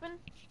anything happen?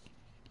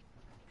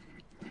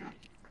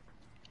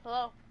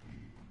 Hello?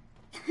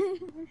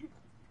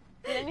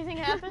 Did anything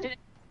happen?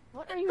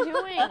 What are you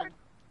doing? Are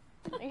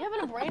you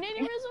having a brain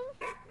aneurysm?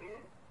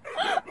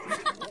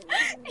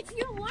 If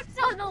you looked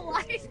on the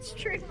live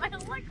stream, I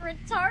look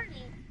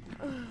retarded.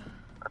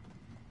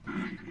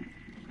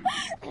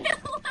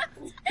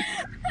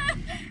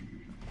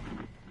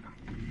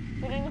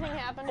 Did anything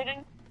happen?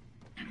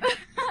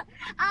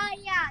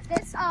 Yeah,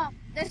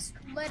 this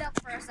lit up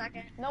for a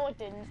second. No, it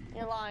didn't.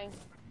 You're lying.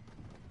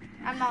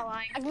 I'm not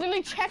lying. I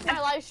literally checked my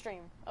live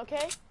stream,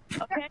 okay?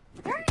 Okay.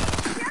 Yeah.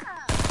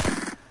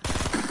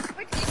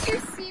 Wait, did you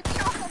see me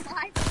on the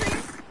live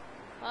stream?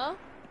 Huh?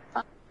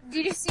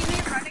 Did you see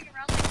me running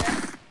around like this?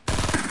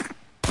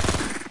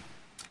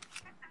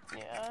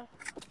 Yeah.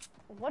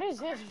 What is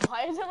this?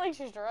 Why is it like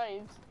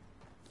stripes?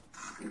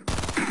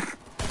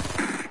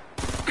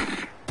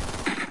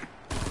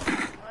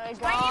 My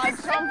god,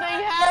 something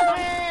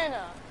happened!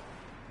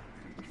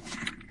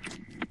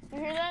 You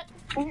hear that?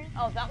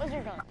 Oh, that was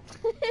your gun.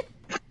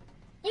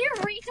 You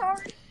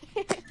retard!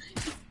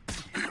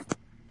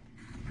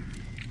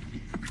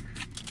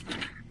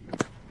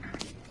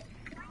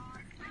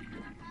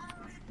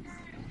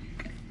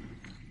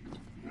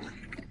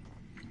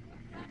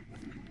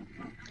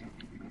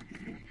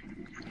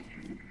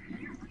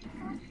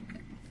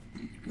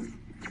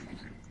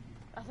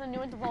 Nothing new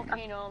with the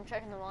volcano. I'm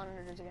checking the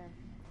monitors again.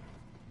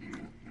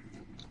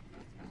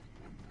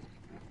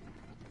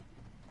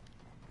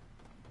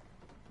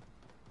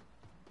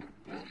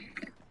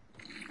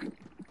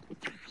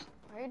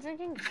 Why are you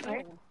drinking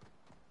fuel?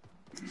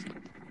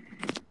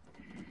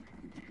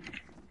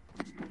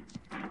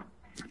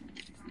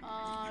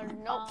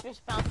 Nope,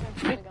 just bouncing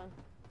from the gun.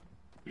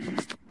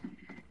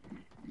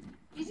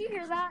 Did you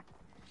hear that?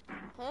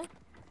 Huh?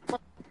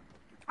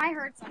 I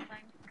heard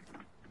something.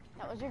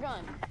 That was your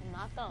gun,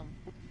 not them.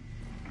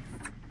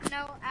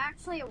 No,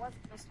 actually it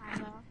wasn't this time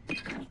though.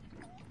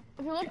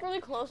 If you look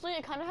really closely,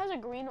 it kind of has a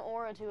green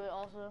aura to it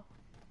also.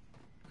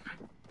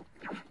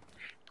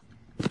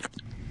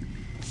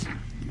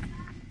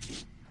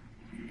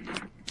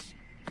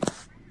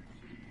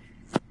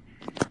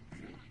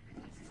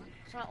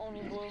 It's not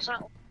only blue.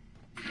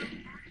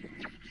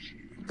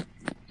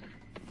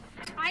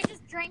 I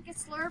just drank a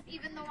slurp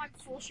even though I'm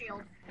full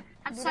shield.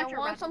 I'm Dude, such I a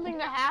want rebel. something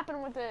to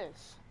happen with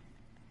this.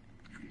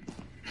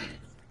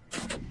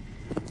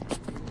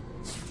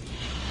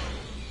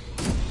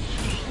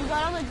 You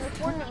got on the drift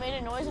board and it made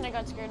a noise and I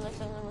got scared like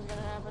something was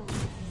gonna happen.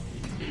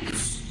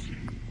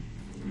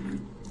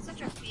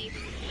 Such a baby.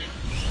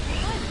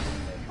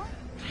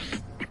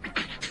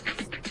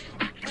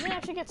 I didn't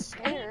actually get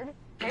scared.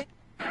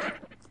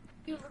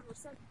 You little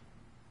son.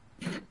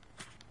 I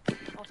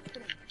was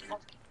kidding.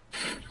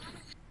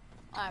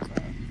 Alright,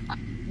 bro.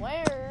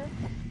 Where?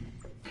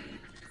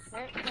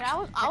 I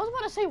was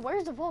about to say,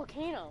 where's the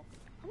volcano?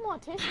 I'm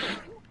autistic.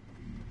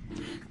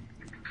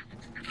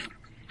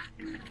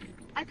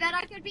 I bet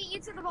I could beat you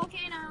to the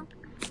volcano.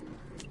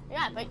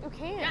 Yeah, I bet you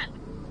can.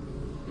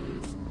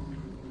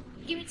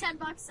 Give me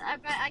 $10. I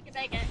bet I can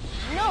make it.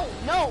 No,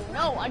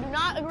 I do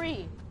not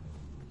agree.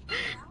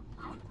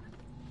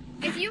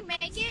 If you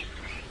make it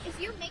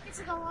to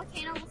the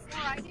volcano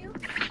before I do,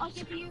 I'll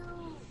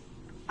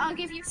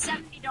give you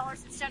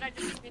 $70 instead. I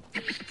just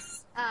 50.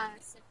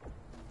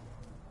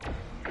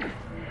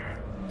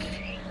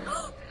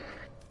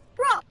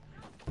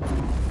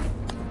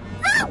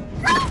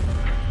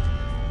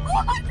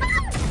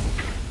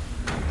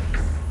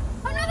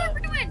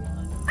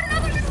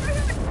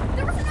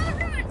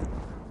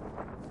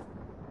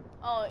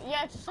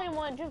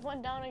 it just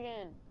went down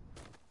again.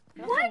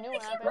 What? Nothing new I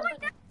keep happened. going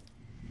down.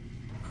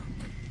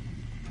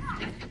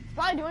 It's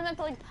probably doing that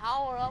to like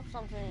power up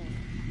something.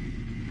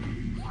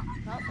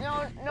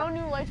 No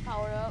new lights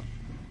powered up.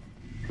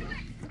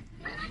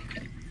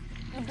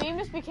 The beam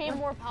just became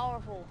more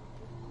powerful.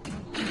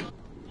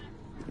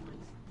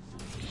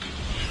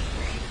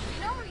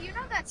 You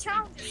know that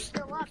challenge is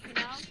still up, you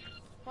know?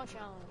 What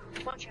challenge?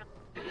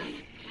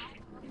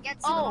 Get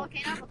to the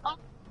volcano.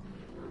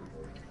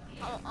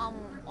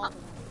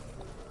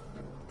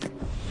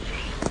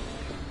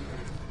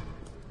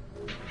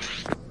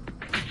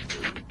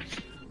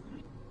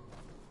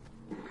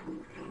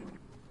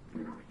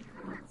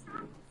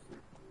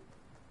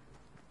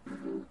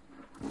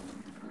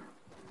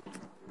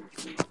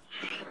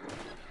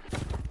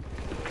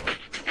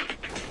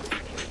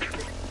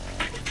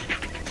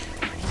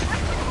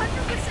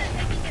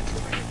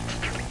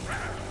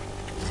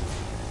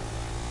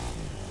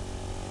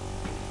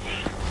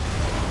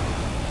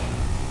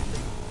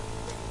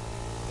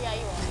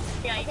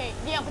 Okay,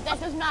 yeah, but that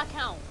does not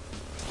count.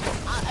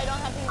 I don't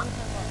have to even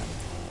turn on.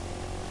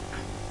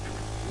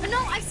 But no,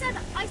 I said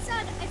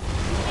if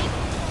you make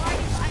it to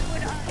I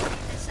would give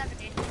it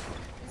 70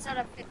 instead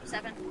of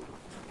 57.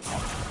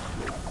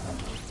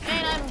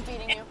 And I'm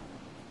beating you.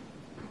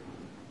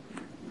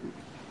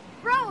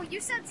 Bro, you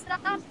said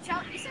stop the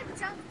challenge. You said the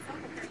challenge was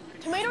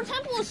over. Tomato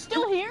Temple is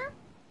still here?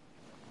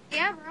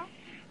 Yeah, bro.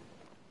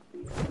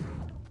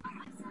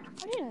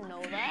 I didn't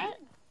know that.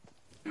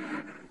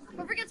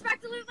 Whoever gets back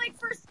to Loot Lake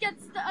first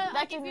gets the.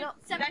 That is no.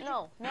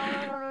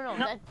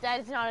 That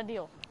is not a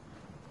deal.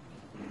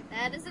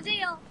 That is a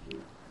deal.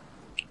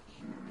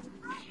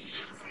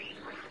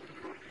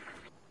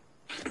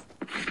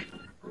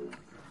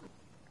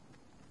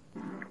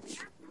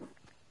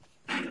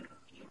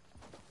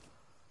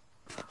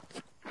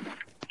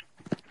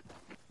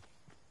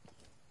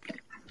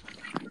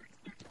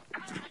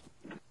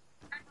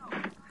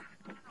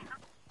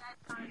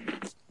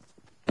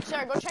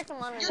 Sarah, go check the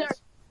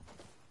monitors.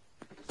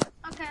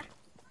 Okay.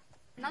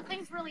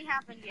 Nothing's really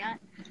happened yet.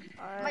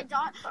 Alright. My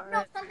dog.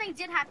 No, something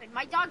did happen.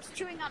 My dog's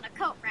chewing on a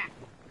coat rack.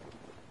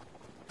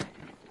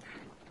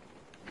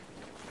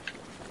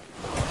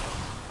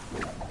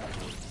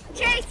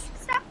 Chase,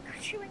 stop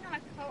chewing on a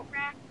coat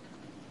rack.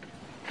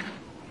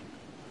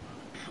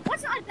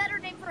 What's a better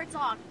name for a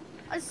dog?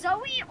 A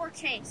Zoe or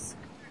Chase?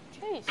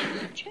 Chase.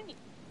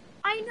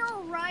 I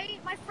know, right?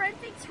 My friend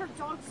thinks her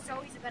dog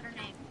Zoe's a better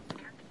name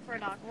for a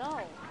dog.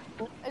 No.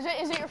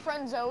 Is it your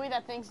friend Zoe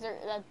that thinks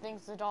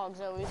the dog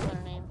Zoe's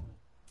their name?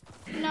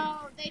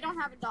 No, they don't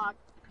have a dog.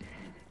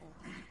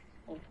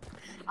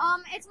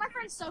 It's my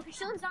friend Sophie.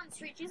 She lives down the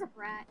street. She's a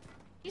brat.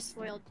 She's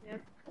spoiled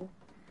too.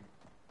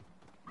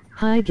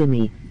 Hi,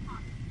 Gimme.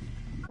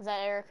 Is that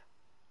Eric?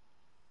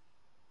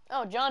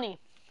 Oh, Johnny.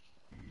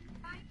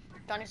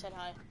 Johnny said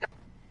hi.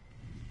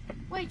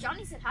 Wait,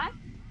 Johnny said hi?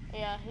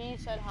 Yeah, he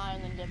said hi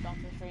and then dipped off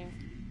the stream.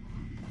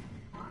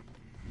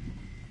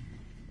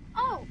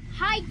 Oh,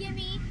 hi,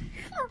 Gimme.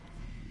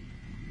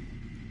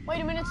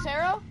 Wait a minute,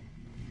 Sarah?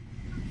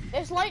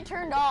 This light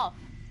turned off.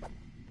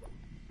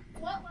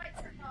 What light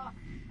turned off?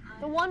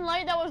 The one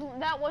light that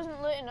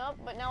wasn't lit up,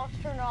 but now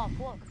it's turned off.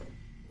 Look.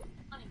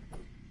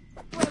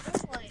 Wait,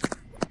 this light?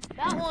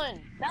 That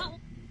one.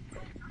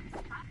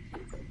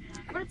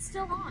 But it's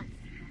still on.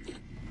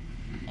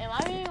 Am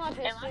I being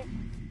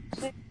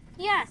autistic?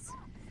 Yes.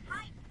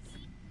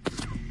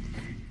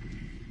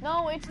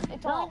 No, it's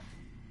off.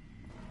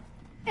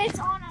 It's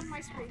on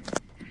my screen.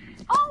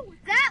 Oh,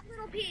 that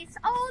little piece.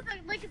 Oh,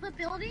 the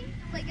building?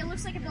 Like, it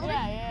looks like a building?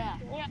 Yeah.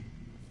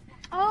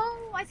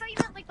 Oh, I thought you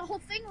meant, like, the whole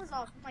thing was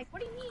off. I'm like,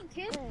 what do you mean,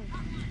 kid?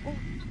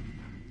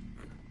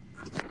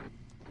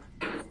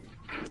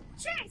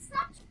 Chase,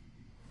 stop!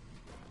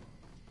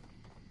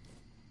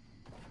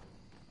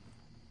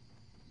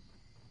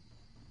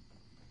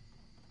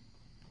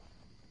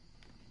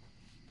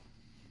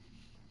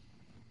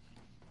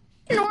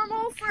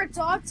 Normal for a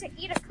dog to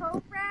eat a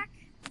coat rack?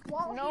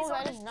 No,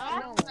 that is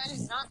not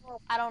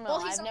normal. I don't know.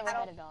 Well, I've never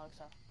had a dog,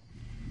 so.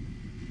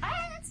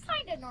 That's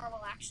kind of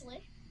normal,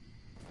 actually.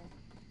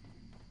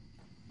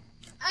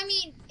 I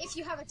mean, if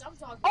you have a dumb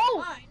dog,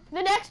 fine.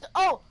 The next.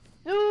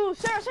 Ooh,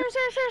 Sarah.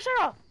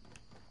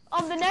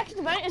 The next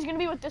event is gonna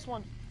be with this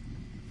one.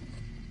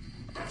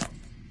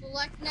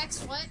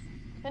 Next what?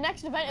 The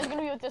next event is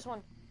gonna be with this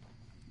one.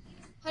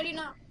 How do you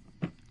know?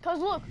 Cause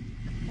look,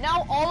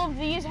 now all of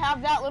these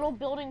have that little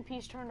building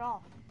piece turned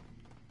off.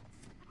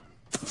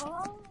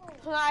 Oh.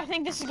 So I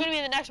think this is gonna be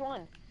the next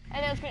one,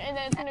 and then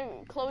it's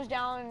gonna close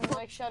down and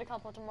like shut a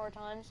couple more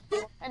times,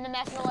 and then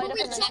that's gonna light up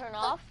and then turn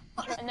off,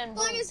 and then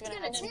boom, it's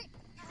gonna end.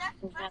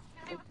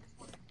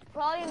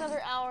 Probably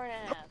another hour and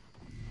a half.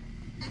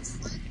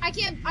 I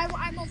can't.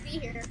 I won't be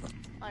here.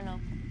 I know.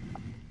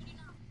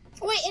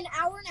 Wait, an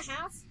hour and a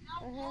half?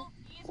 Mhm.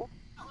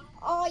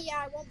 Oh yeah,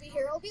 I won't be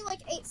here. It'll be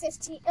like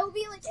 8:15. It'll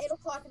be like 8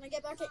 o'clock, and I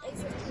get back at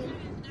 8:15.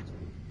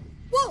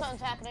 Whoa!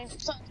 Something's happening.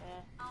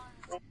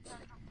 Yeah.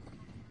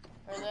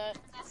 Heard that.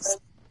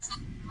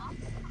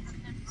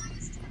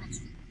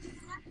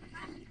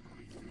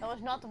 That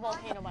was not the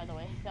volcano, by the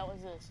way. That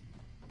was this.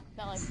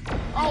 That like,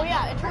 oh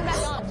yeah, it turned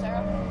back on,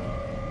 Sarah.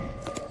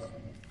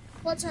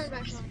 What turned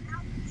back on?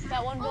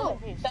 That one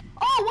building piece.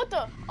 Oh, what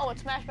the? Oh, it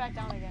smashed back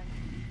down again.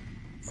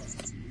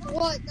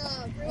 What,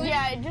 ruin?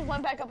 Yeah, it just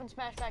went back up and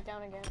smashed back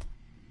down again.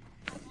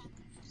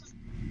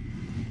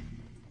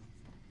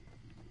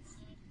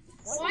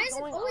 What is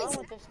going on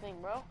with this thing,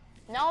 bro?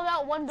 Now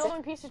that one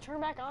building piece is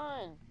turned back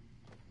on.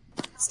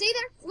 Stay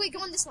there. Wait, go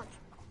on this one.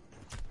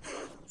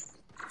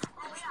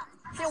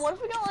 Yeah, what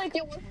if we got like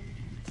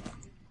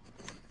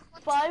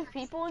 5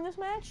 people in this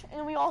match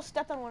and we all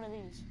stepped on one of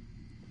these?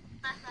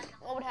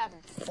 What would happen?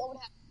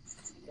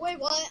 Wait,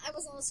 what? I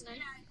wasn't listening.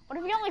 What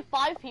if we got like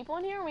 5 people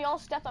in here and we all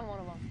stepped on one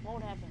of them? What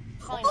would happen?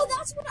 Probably Oh, nothing.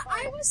 that's what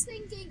I was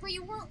thinking, but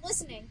you weren't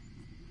listening.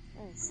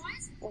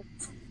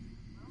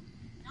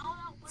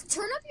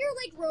 Turn up your,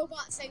 like,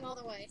 robot thing all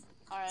the way.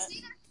 Alright.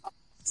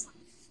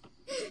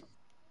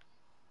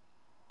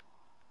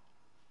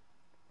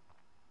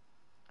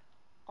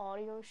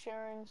 Audio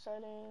sharing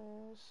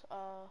settings,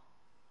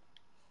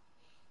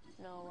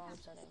 no, wrong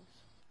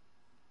settings.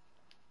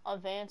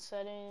 Advanced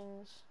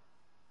settings.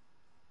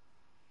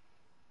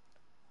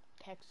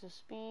 Text to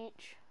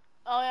speech.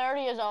 Oh, it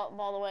already is up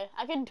all the way.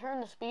 I can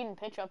turn the speed and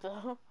pitch up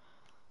though.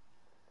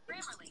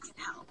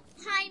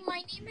 Hi,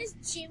 my name is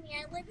Jimmy.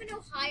 I live in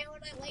Ohio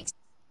and I like...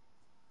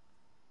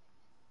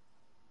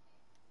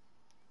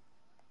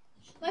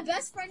 My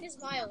best friend is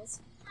Miles.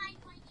 Hi,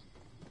 my name...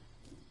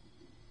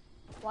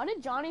 Why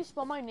did Johnny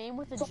spell my name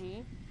with a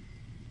G?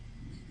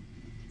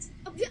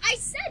 I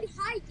said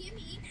hi,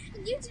 Gimme,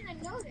 and you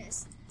didn't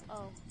notice.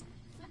 Oh.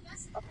 My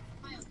best friend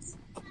is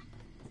Miles.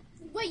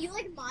 Wait, you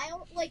like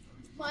Miles? Like,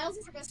 Miles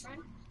is your best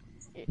friend?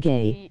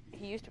 Gay.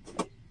 He used to...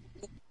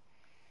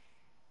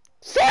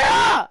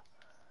 Sarah!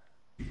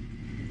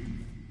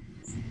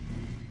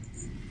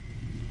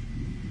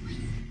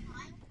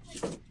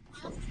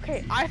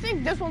 Okay, I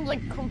think this one's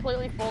like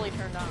completely fully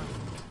turned on.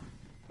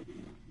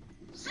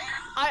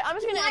 I'm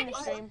just gonna end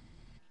the stream.